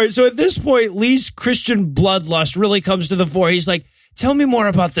 All right, so at this point, Lee's Christian bloodlust really comes to the fore. He's like, tell me more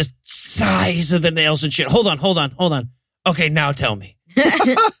about the size of the nails and shit. Hold on. Okay, now tell me.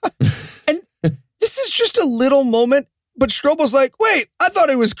 And this is just a little moment, but Strobel's like, wait, I thought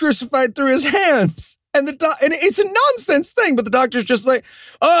he was crucified through his hands. And and it's a nonsense thing, but the doctor's just like,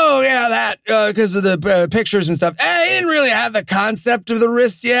 oh yeah, that because of the pictures and stuff. He didn't really have the concept of the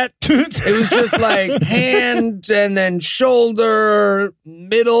wrist yet. It was just like hand and then shoulder,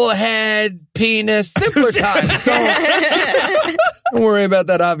 middle head, penis, simpler times. Don't worry about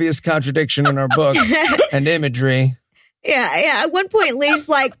that obvious contradiction in our book and imagery. Yeah. At one point, Lee's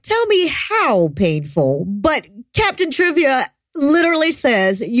like, tell me how painful. But Captain Trivia literally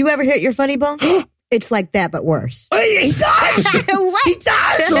says, you ever hit your funny bone? It's like that, but worse. He does. What? He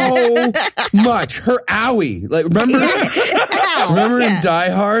does so much. Her owie. Like, remember in Die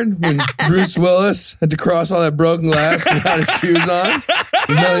Hard when Bruce Willis had to cross all that broken glass without his shoes on?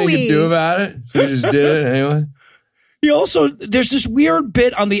 There's nothing he could do about it, so he just did it anyway. There's this weird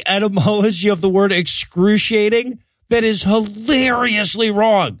bit on the etymology of the word excruciating that is hilariously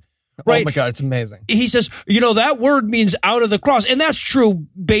wrong. Right? Oh my God, it's amazing. He says, that word means out of the cross. And that's true,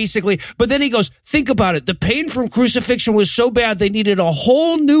 basically. But then he goes, think about it. The pain from crucifixion was so bad they needed a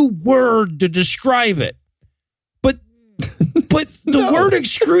whole new word to describe it. But the word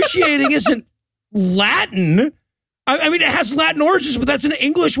excruciating isn't Latin. I mean, it has Latin origins, but that's an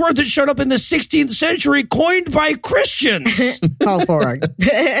English word that showed up in the 16th century, coined by Christians. Call for it.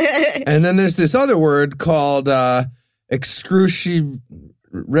 And then there's this other word called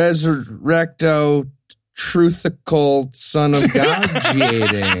resurrecto truthical son of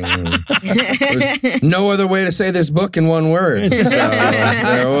God-giating. There's no other way to say this book in one word. So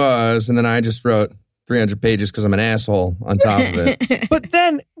there was. And then I just wrote 300 pages because I'm an asshole on top of it. But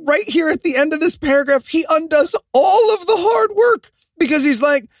then right here at the end of this paragraph, he undoes all of the hard work because he's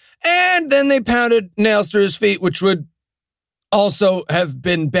like, and then they pounded nails through his feet, which would also have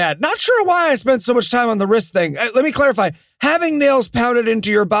been bad. Not sure why I spent so much time on the wrist thing. Let me clarify. Having nails pounded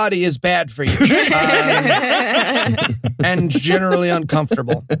into your body is bad for you. And generally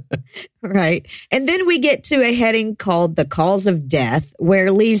uncomfortable. Right. And then we get to a heading called The Cause of Death,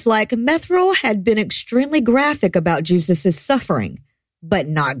 where Lee's like, Methril had been extremely graphic about Jesus' suffering, but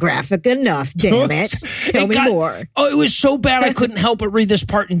not graphic enough, damn it. Tell me more. Oh, it was so bad I couldn't help but read this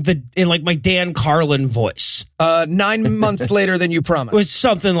part in like my Dan Carlin voice. 9 months later than you promised. It was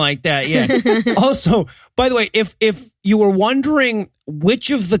something like that, yeah. Also, by the way, if you were wondering which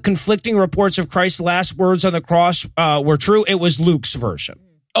of the conflicting reports of Christ's last words on the cross were true, it was Luke's version.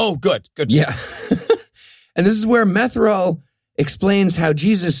 Oh, good. Yeah. And this is where Methril explains how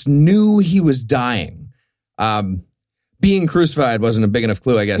Jesus knew he was dying. Being crucified wasn't a big enough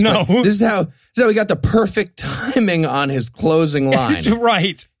clue, I guess. No. But this is how he got the perfect timing on his closing line.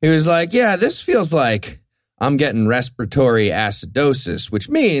 Right. He was like, yeah, this feels like I'm getting respiratory acidosis, which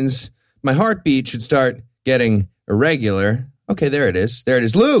means my heartbeat should start getting irregular. Okay, there it is.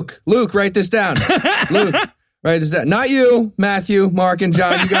 Luke, write this down. Luke, write this down. Not you, Matthew, Mark, and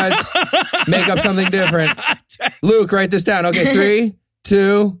John. You guys make up something different. Luke, write this down. Okay, 3,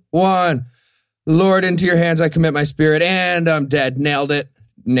 2, 1. Lord, into your hands I commit my spirit, and I'm dead. Nailed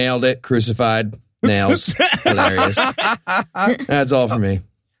it. Crucified. Nails. Hilarious. That's all for me.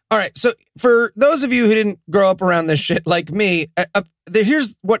 All right. So for those of you who didn't grow up around this shit like me,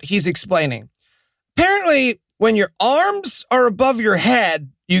 here's what he's explaining. Apparently, when your arms are above your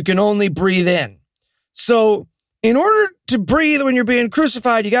head, you can only breathe in. So in order to breathe when you're being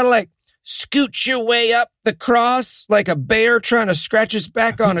crucified, you got to like scooch your way up the cross like a bear trying to scratch his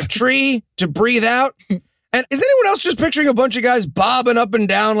back on a tree to breathe out. And is anyone else just picturing a bunch of guys bobbing up and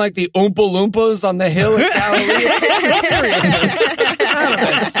down like the Oompa Loompas on the hill in Galilee? It's seriousness.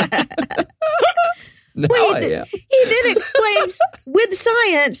 He then explains with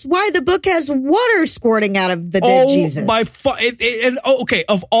science why the book has water squirting out of the dead Jesus. Okay,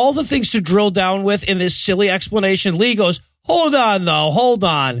 of all the things to drill down with in this silly explanation, Lee goes, hold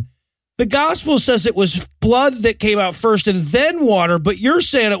on. The gospel says it was blood that came out first and then water, but you're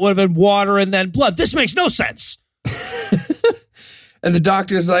saying it would have been water and then blood. This makes no sense. And the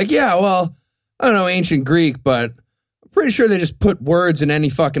doctor's like, yeah, well, I don't know ancient Greek, but I'm pretty sure they just put words in any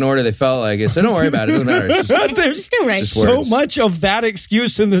fucking order they felt like it. So don't worry about it. It doesn't matter. There's still right. So much of that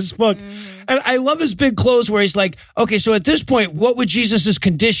excuse in this book. And I love his big close where he's like, okay, so at this point, what would Jesus'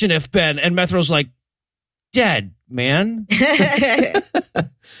 condition have been? And Methril's like, dead, man.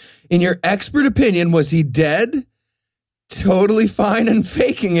 In your expert opinion, was he dead, totally fine and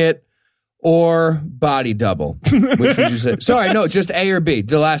faking it, or body double? Which would you say? Sorry, no, just A or B.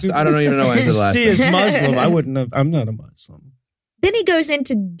 The last, I don't even know why I said the last. C is Muslim. I wouldn't have. I'm not a Muslim. Then he goes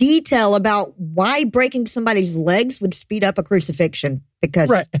into detail about why breaking somebody's legs would speed up a crucifixion. Because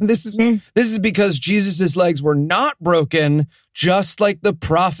right, and this is because Jesus' legs were not broken, just like the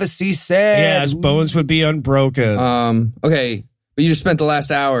prophecy said. Yeah, his bones would be unbroken. Okay. But you just spent the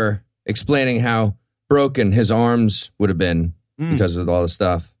last hour explaining how broken his arms would have been because of all the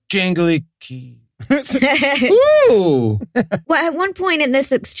stuff. Jangly key. Ooh. Well, at one point in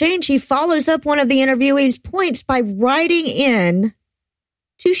this exchange, he follows up one of the interviewee's points by writing in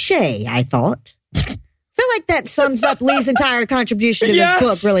touche, I thought. I feel like that sums up Lee's entire contribution to this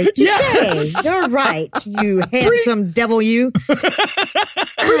book, really. Touche. Yes. You're right, you handsome devil, you.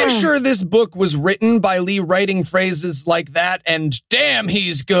 Pretty sure this book was written by Lee writing phrases like that and damn,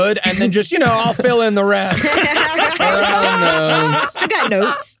 he's good. And then just, I'll fill in the rest. I got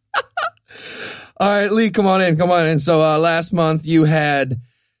notes. All right, Lee, come on in. So last month you had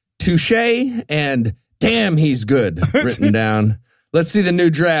touche and damn, he's good written down. Let's see the new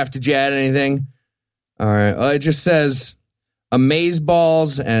draft. Did you add anything? All right. It just says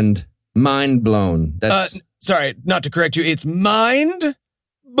amazeballs and mind blown. That's sorry, not to correct you. It's mind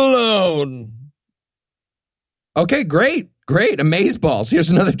blown. Okay, great. Amazeballs. Here's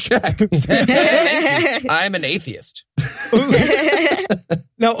another check. I'm an atheist.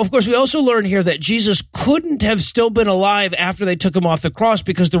 Now, of course, we also learn here that Jesus couldn't have still been alive after they took him off the cross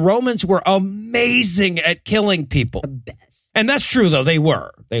because the Romans were amazing at killing people. The best. And that's true, though. They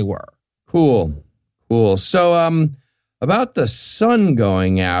were. Cool. So, about the sun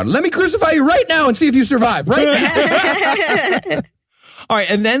going out, let me crucify you right now and see if you survive. Right now. All right,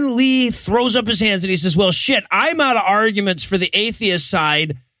 and then Lee throws up his hands and he says, well, shit, I'm out of arguments for the atheist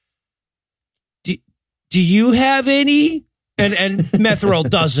side. Do you have any? And Methril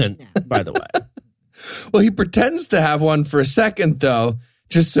doesn't, by the way. Well, he pretends to have one for a second, though,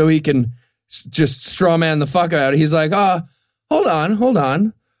 just so he can just straw man the fuck out. He's like, hold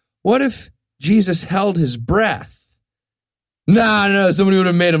on. What if Jesus held his breath? No, somebody would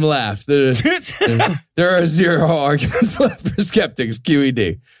have made him laugh. There are zero arguments left for skeptics,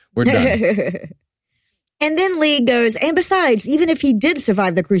 QED. We're done. And then Lee goes, and besides, even if he did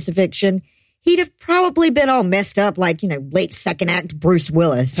survive the crucifixion, he'd have probably been all messed up like, late second act Bruce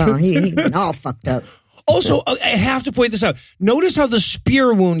Willis. Huh? He'd been all fucked up. Also, I have to point this out. Notice how the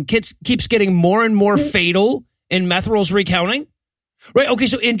spear wound keeps getting more and more fatal in Methril's recounting? Right, okay,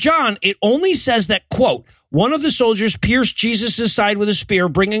 so in John, it only says that, quote, one of the soldiers pierced Jesus' side with a spear,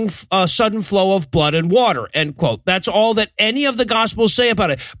 bringing a sudden flow of blood and water, end quote. That's all that any of the Gospels say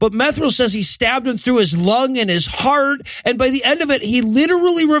about it. But Methril says he stabbed him through his lung and his heart, and by the end of it, he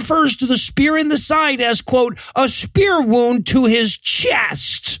literally refers to the spear in the side as, quote, a spear wound to his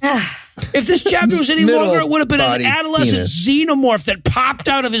chest. If this chapter was any longer, it would have been an adolescent xenomorph that popped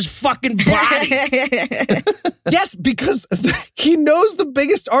out of his fucking body. Yes, because he knows the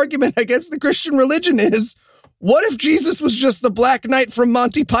biggest argument against the Christian religion is, what if Jesus was just the Black Knight from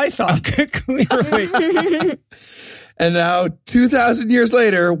Monty Python? Clearly. And now, 2,000 years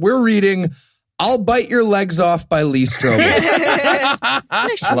later, we're reading I'll Bite Your Legs Off by Lee Strobel.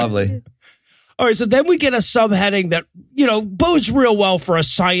 Lovely. All right, so then we get a subheading that, bodes real well for a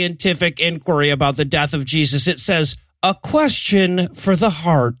scientific inquiry about the death of Jesus. It says, a question for the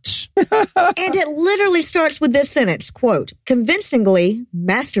heart. And it literally starts with this sentence, quote, convincingly,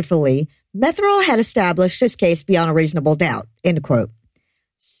 masterfully, Methril had established his case beyond a reasonable doubt, end quote.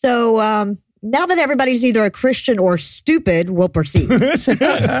 So now that everybody's either a Christian or stupid, we'll proceed.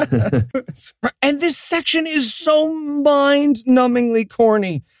 And this section is so mind-numbingly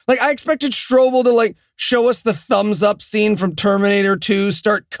corny. Like, I expected Strobel to, show us the thumbs up scene from Terminator 2,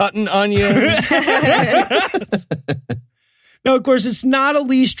 start cutting onions. Now, of course, it's not a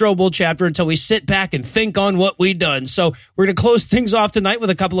Lee Strobel chapter until we sit back and think on what we've done. So we're going to close things off tonight with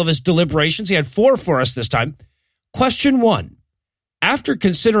a couple of his deliberations. He had 4 for us this time. Question 1. After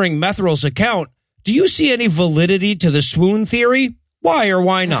considering Methril's account, do you see any validity to the swoon theory? Why or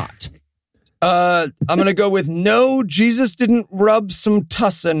why not? I'm going to go with no, Jesus didn't rub some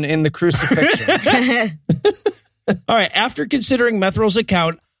tussin in the crucifixion. All right. After considering Methril's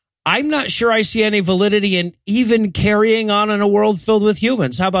account, I'm not sure I see any validity in even carrying on in a world filled with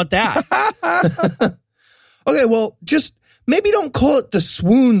humans. How about that? Okay, well, just maybe don't call it the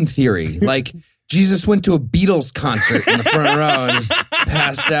swoon theory. Like Jesus went to a Beatles concert in the front row and just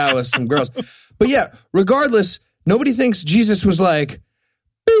passed out with some girls. But yeah, regardless, nobody thinks Jesus was like,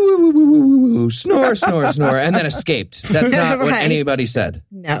 snore, snore, snore, and then escaped. That's not what anybody said.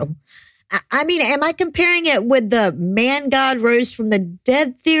 No. I mean, am I comparing it with the man God rose from the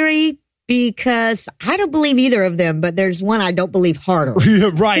dead theory? Because I don't believe either of them, but there's one I don't believe harder.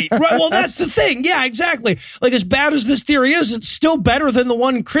 Right. Well, that's the thing. Yeah, exactly. Like, as bad as this theory is, it's still better than the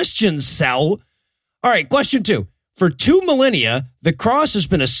one Christians sell. All right, question 2. For 2 millennia, the cross has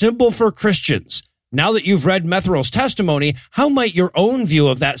been a symbol for Christians. Now that you've read Methril's testimony, how might your own view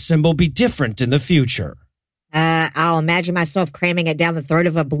of that symbol be different in the future? I'll imagine myself cramming it down the throat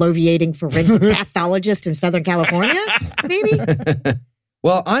of a bloviating forensic pathologist in Southern California, maybe?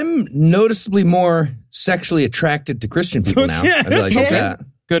 Well, I'm noticeably more sexually attracted to Christian people now. I feel like that.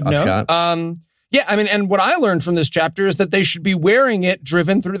 Good note. Yeah, I mean, and what I learned from this chapter is that they should be wearing it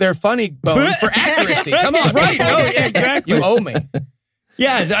driven through their funny bone for accuracy. Come on, right? No, yeah, exactly. You owe me.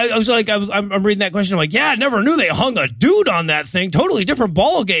 Yeah, I was like, I'm reading that question. I'm like, yeah, I never knew they hung a dude on that thing. Totally different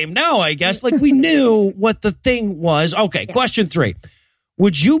ball game now, I guess. Like, we knew what the thing was. Okay, question 3.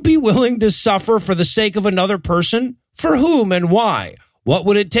 Would you be willing to suffer for the sake of another person? For whom and why? What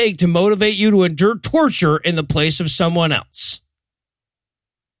would it take to motivate you to endure torture in the place of someone else?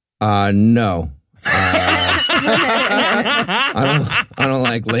 No. I don't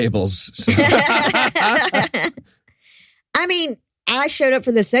like labels. So. I mean, I showed up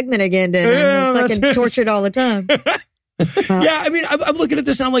for this segment again, and I'm fucking tortured all the time. Yeah, I mean, I'm looking at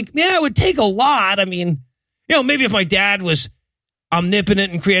this and I'm like, yeah, it would take a lot. I mean, maybe if my dad was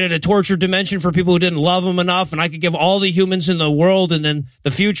omnipotent and created a torture dimension for people who didn't love him enough, and I could give all the humans in the world and then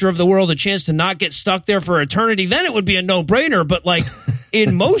the future of the world a chance to not get stuck there for eternity, then it would be a no-brainer. But like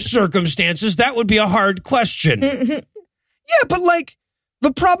in most circumstances, that would be a hard question. Yeah, but like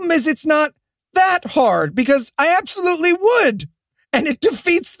the problem is it's not that hard because I absolutely would. And it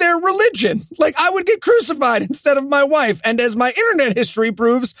defeats their religion. Like, I would get crucified instead of my wife. And as my internet history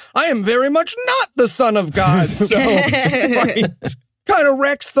proves, I am very much not the son of God. So, right, kind of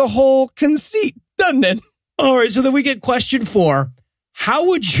wrecks the whole conceit, doesn't it? All right, so then we get question 4. How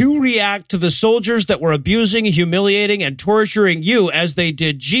would you react to the soldiers that were abusing, humiliating, and torturing you as they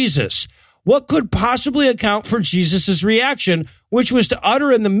did Jesus? What could possibly account for Jesus' reaction, which was to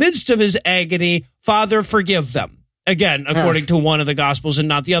utter in the midst of his agony, Father, forgive them? Again, according to one of the Gospels and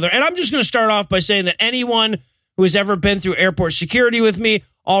not the other. And I'm just going to start off by saying that anyone who has ever been through airport security with me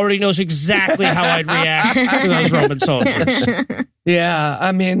already knows exactly how I'd react to those Roman soldiers. Yeah,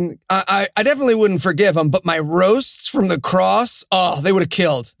 I mean, I definitely wouldn't forgive them, but my roasts from the cross, they would have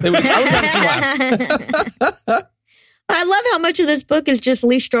killed. I would have done some laughs. I love how much of this book is just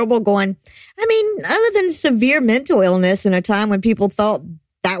Lee Strobel going, I mean, other than severe mental illness in a time when people thought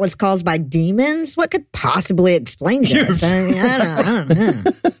that was caused by demons, what could possibly explain this? I mean, I don't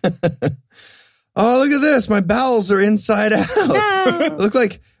know. Oh, look at this. My bowels are inside out. No. I look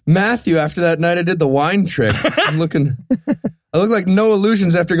like Matthew after that night I did the wine trick. I look like No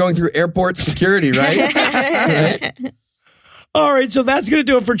Illusions after going through airport security, right? Right? All right, so that's going to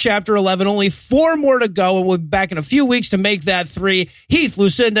do it for Chapter 11. Only 4 more to go, and we'll be back in a few weeks to make that 3. Heath,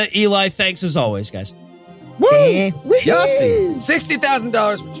 Lucinda, Eli, thanks as always, guys. Woo! Yahtzee!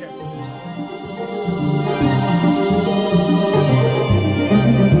 $60,000 for charity.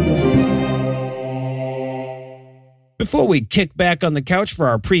 Before we kick back on the couch for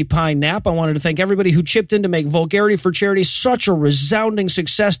our pre-pie nap, I wanted to thank everybody who chipped in to make Vulgarity for Charity such a resounding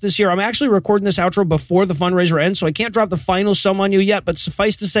success this year. I'm actually recording this outro before the fundraiser ends, so I can't drop the final sum on you yet, but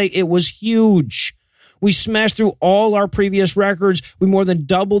suffice to say, it was huge. We smashed through all our previous records. We more than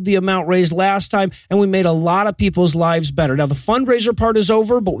doubled the amount raised last time, and we made a lot of people's lives better. Now, the fundraiser part is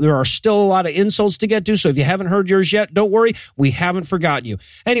over, but there are still a lot of insults to get to, so if you haven't heard yours yet, don't worry. We haven't forgotten you.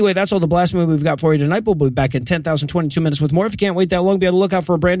 Anyway, that's all the blasphemy we've got for you tonight. We'll be back in 10,022 minutes with more. If you can't wait that long, be on the lookout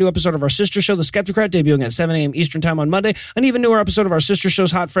for a brand new episode of our sister show, The Skeptocrat, debuting at 7 a.m. Eastern Time on Monday. An even newer episode of our sister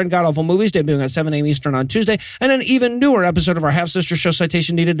show's Hot Friend God Awful Movies, debuting at 7 a.m. Eastern on Tuesday. And an even newer episode of our half-sister show,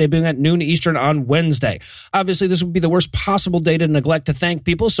 Citation Needed, debuting at noon Eastern on Wednesday. Obviously, this would be the worst possible day to neglect to thank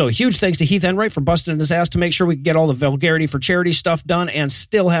people, so huge thanks to Heath Enright for busting his ass to make sure we could get all the Vulgarity for Charity stuff done and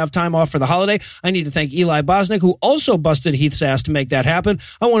still have time off for the holiday. I need to thank Eli Bosnick, who also busted Heath's ass to make that happen.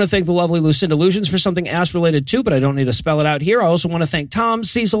 I want to thank the lovely Lucinda Illusions for something ass-related too, but I don't need to spell it out here. I also want to thank Tom,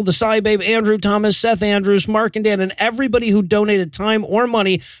 Cecil, the Cy Babe, Andrew, Thomas, Seth Andrews, Mark, and Dan, and everybody who donated time or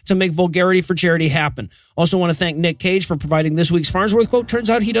money to make Vulgarity for Charity happen. Also want to thank Nick Cage for providing this week's Farnsworth quote. Turns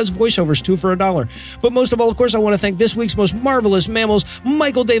out he does voiceovers too for $1. But most of all, of course, I want to thank this week's most marvelous mammals,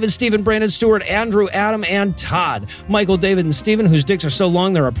 Michael, David, Stephen, Brandon, Stewart, Andrew, Adam, and Todd. Michael, David, and Stephen, whose dicks are so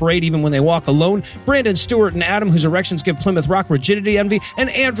long they're a parade even when they walk alone. Brandon, Stewart, and Adam, whose erections give Plymouth Rock rigidity envy.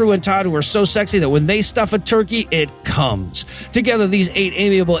 And Andrew and Todd, who are so sexy that when they stuff a turkey, it comes. Together, these 8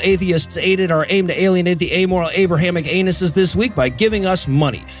 amiable atheists aided our aim to alienate the amoral Abrahamic anuses this week by giving us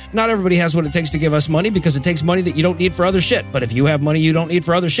money. Not everybody has what it takes to give us money because it takes money that you don't need for other shit. But if you have money you don't need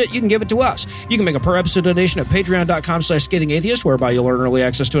for other shit, you can give it to us. You can make a per-episode donation at patreon.com/scathingatheist, whereby you'll earn early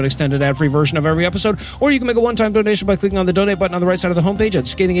access to an extended ad-free version of every episode. Or you can make a one-time donation by clicking on the donate button on the right side of the homepage at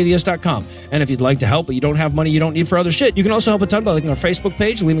scathingatheist.com. And if you'd like to help, but you don't have money you don't need for other shit, you can also help a ton by liking our Facebook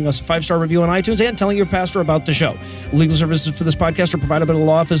page, leaving us a 5-star review on iTunes, and telling your pastor about the show. Legal services for this podcast are provided by the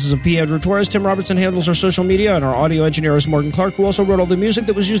law offices of P. Andrew Torres. Tim Robertson handles our social media, and our audio engineer is Morgan Clark, who also wrote all the music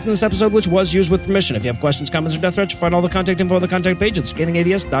that was used in this episode, which was used with permission. If you have questions, comments, or death threats, you'll find all the contact info on the contact page at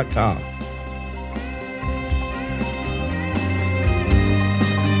scathingatheist.com.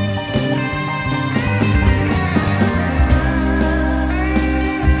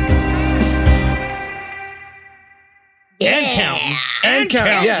 And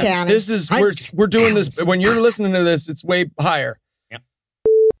count. Yeah, counting. this is we're doing this. When you're listening to this, it's way higher.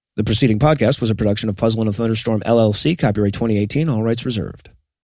 The preceding podcast was a production of Puzzle and a Thunderstorm, LLC, copyright 2018, all rights reserved.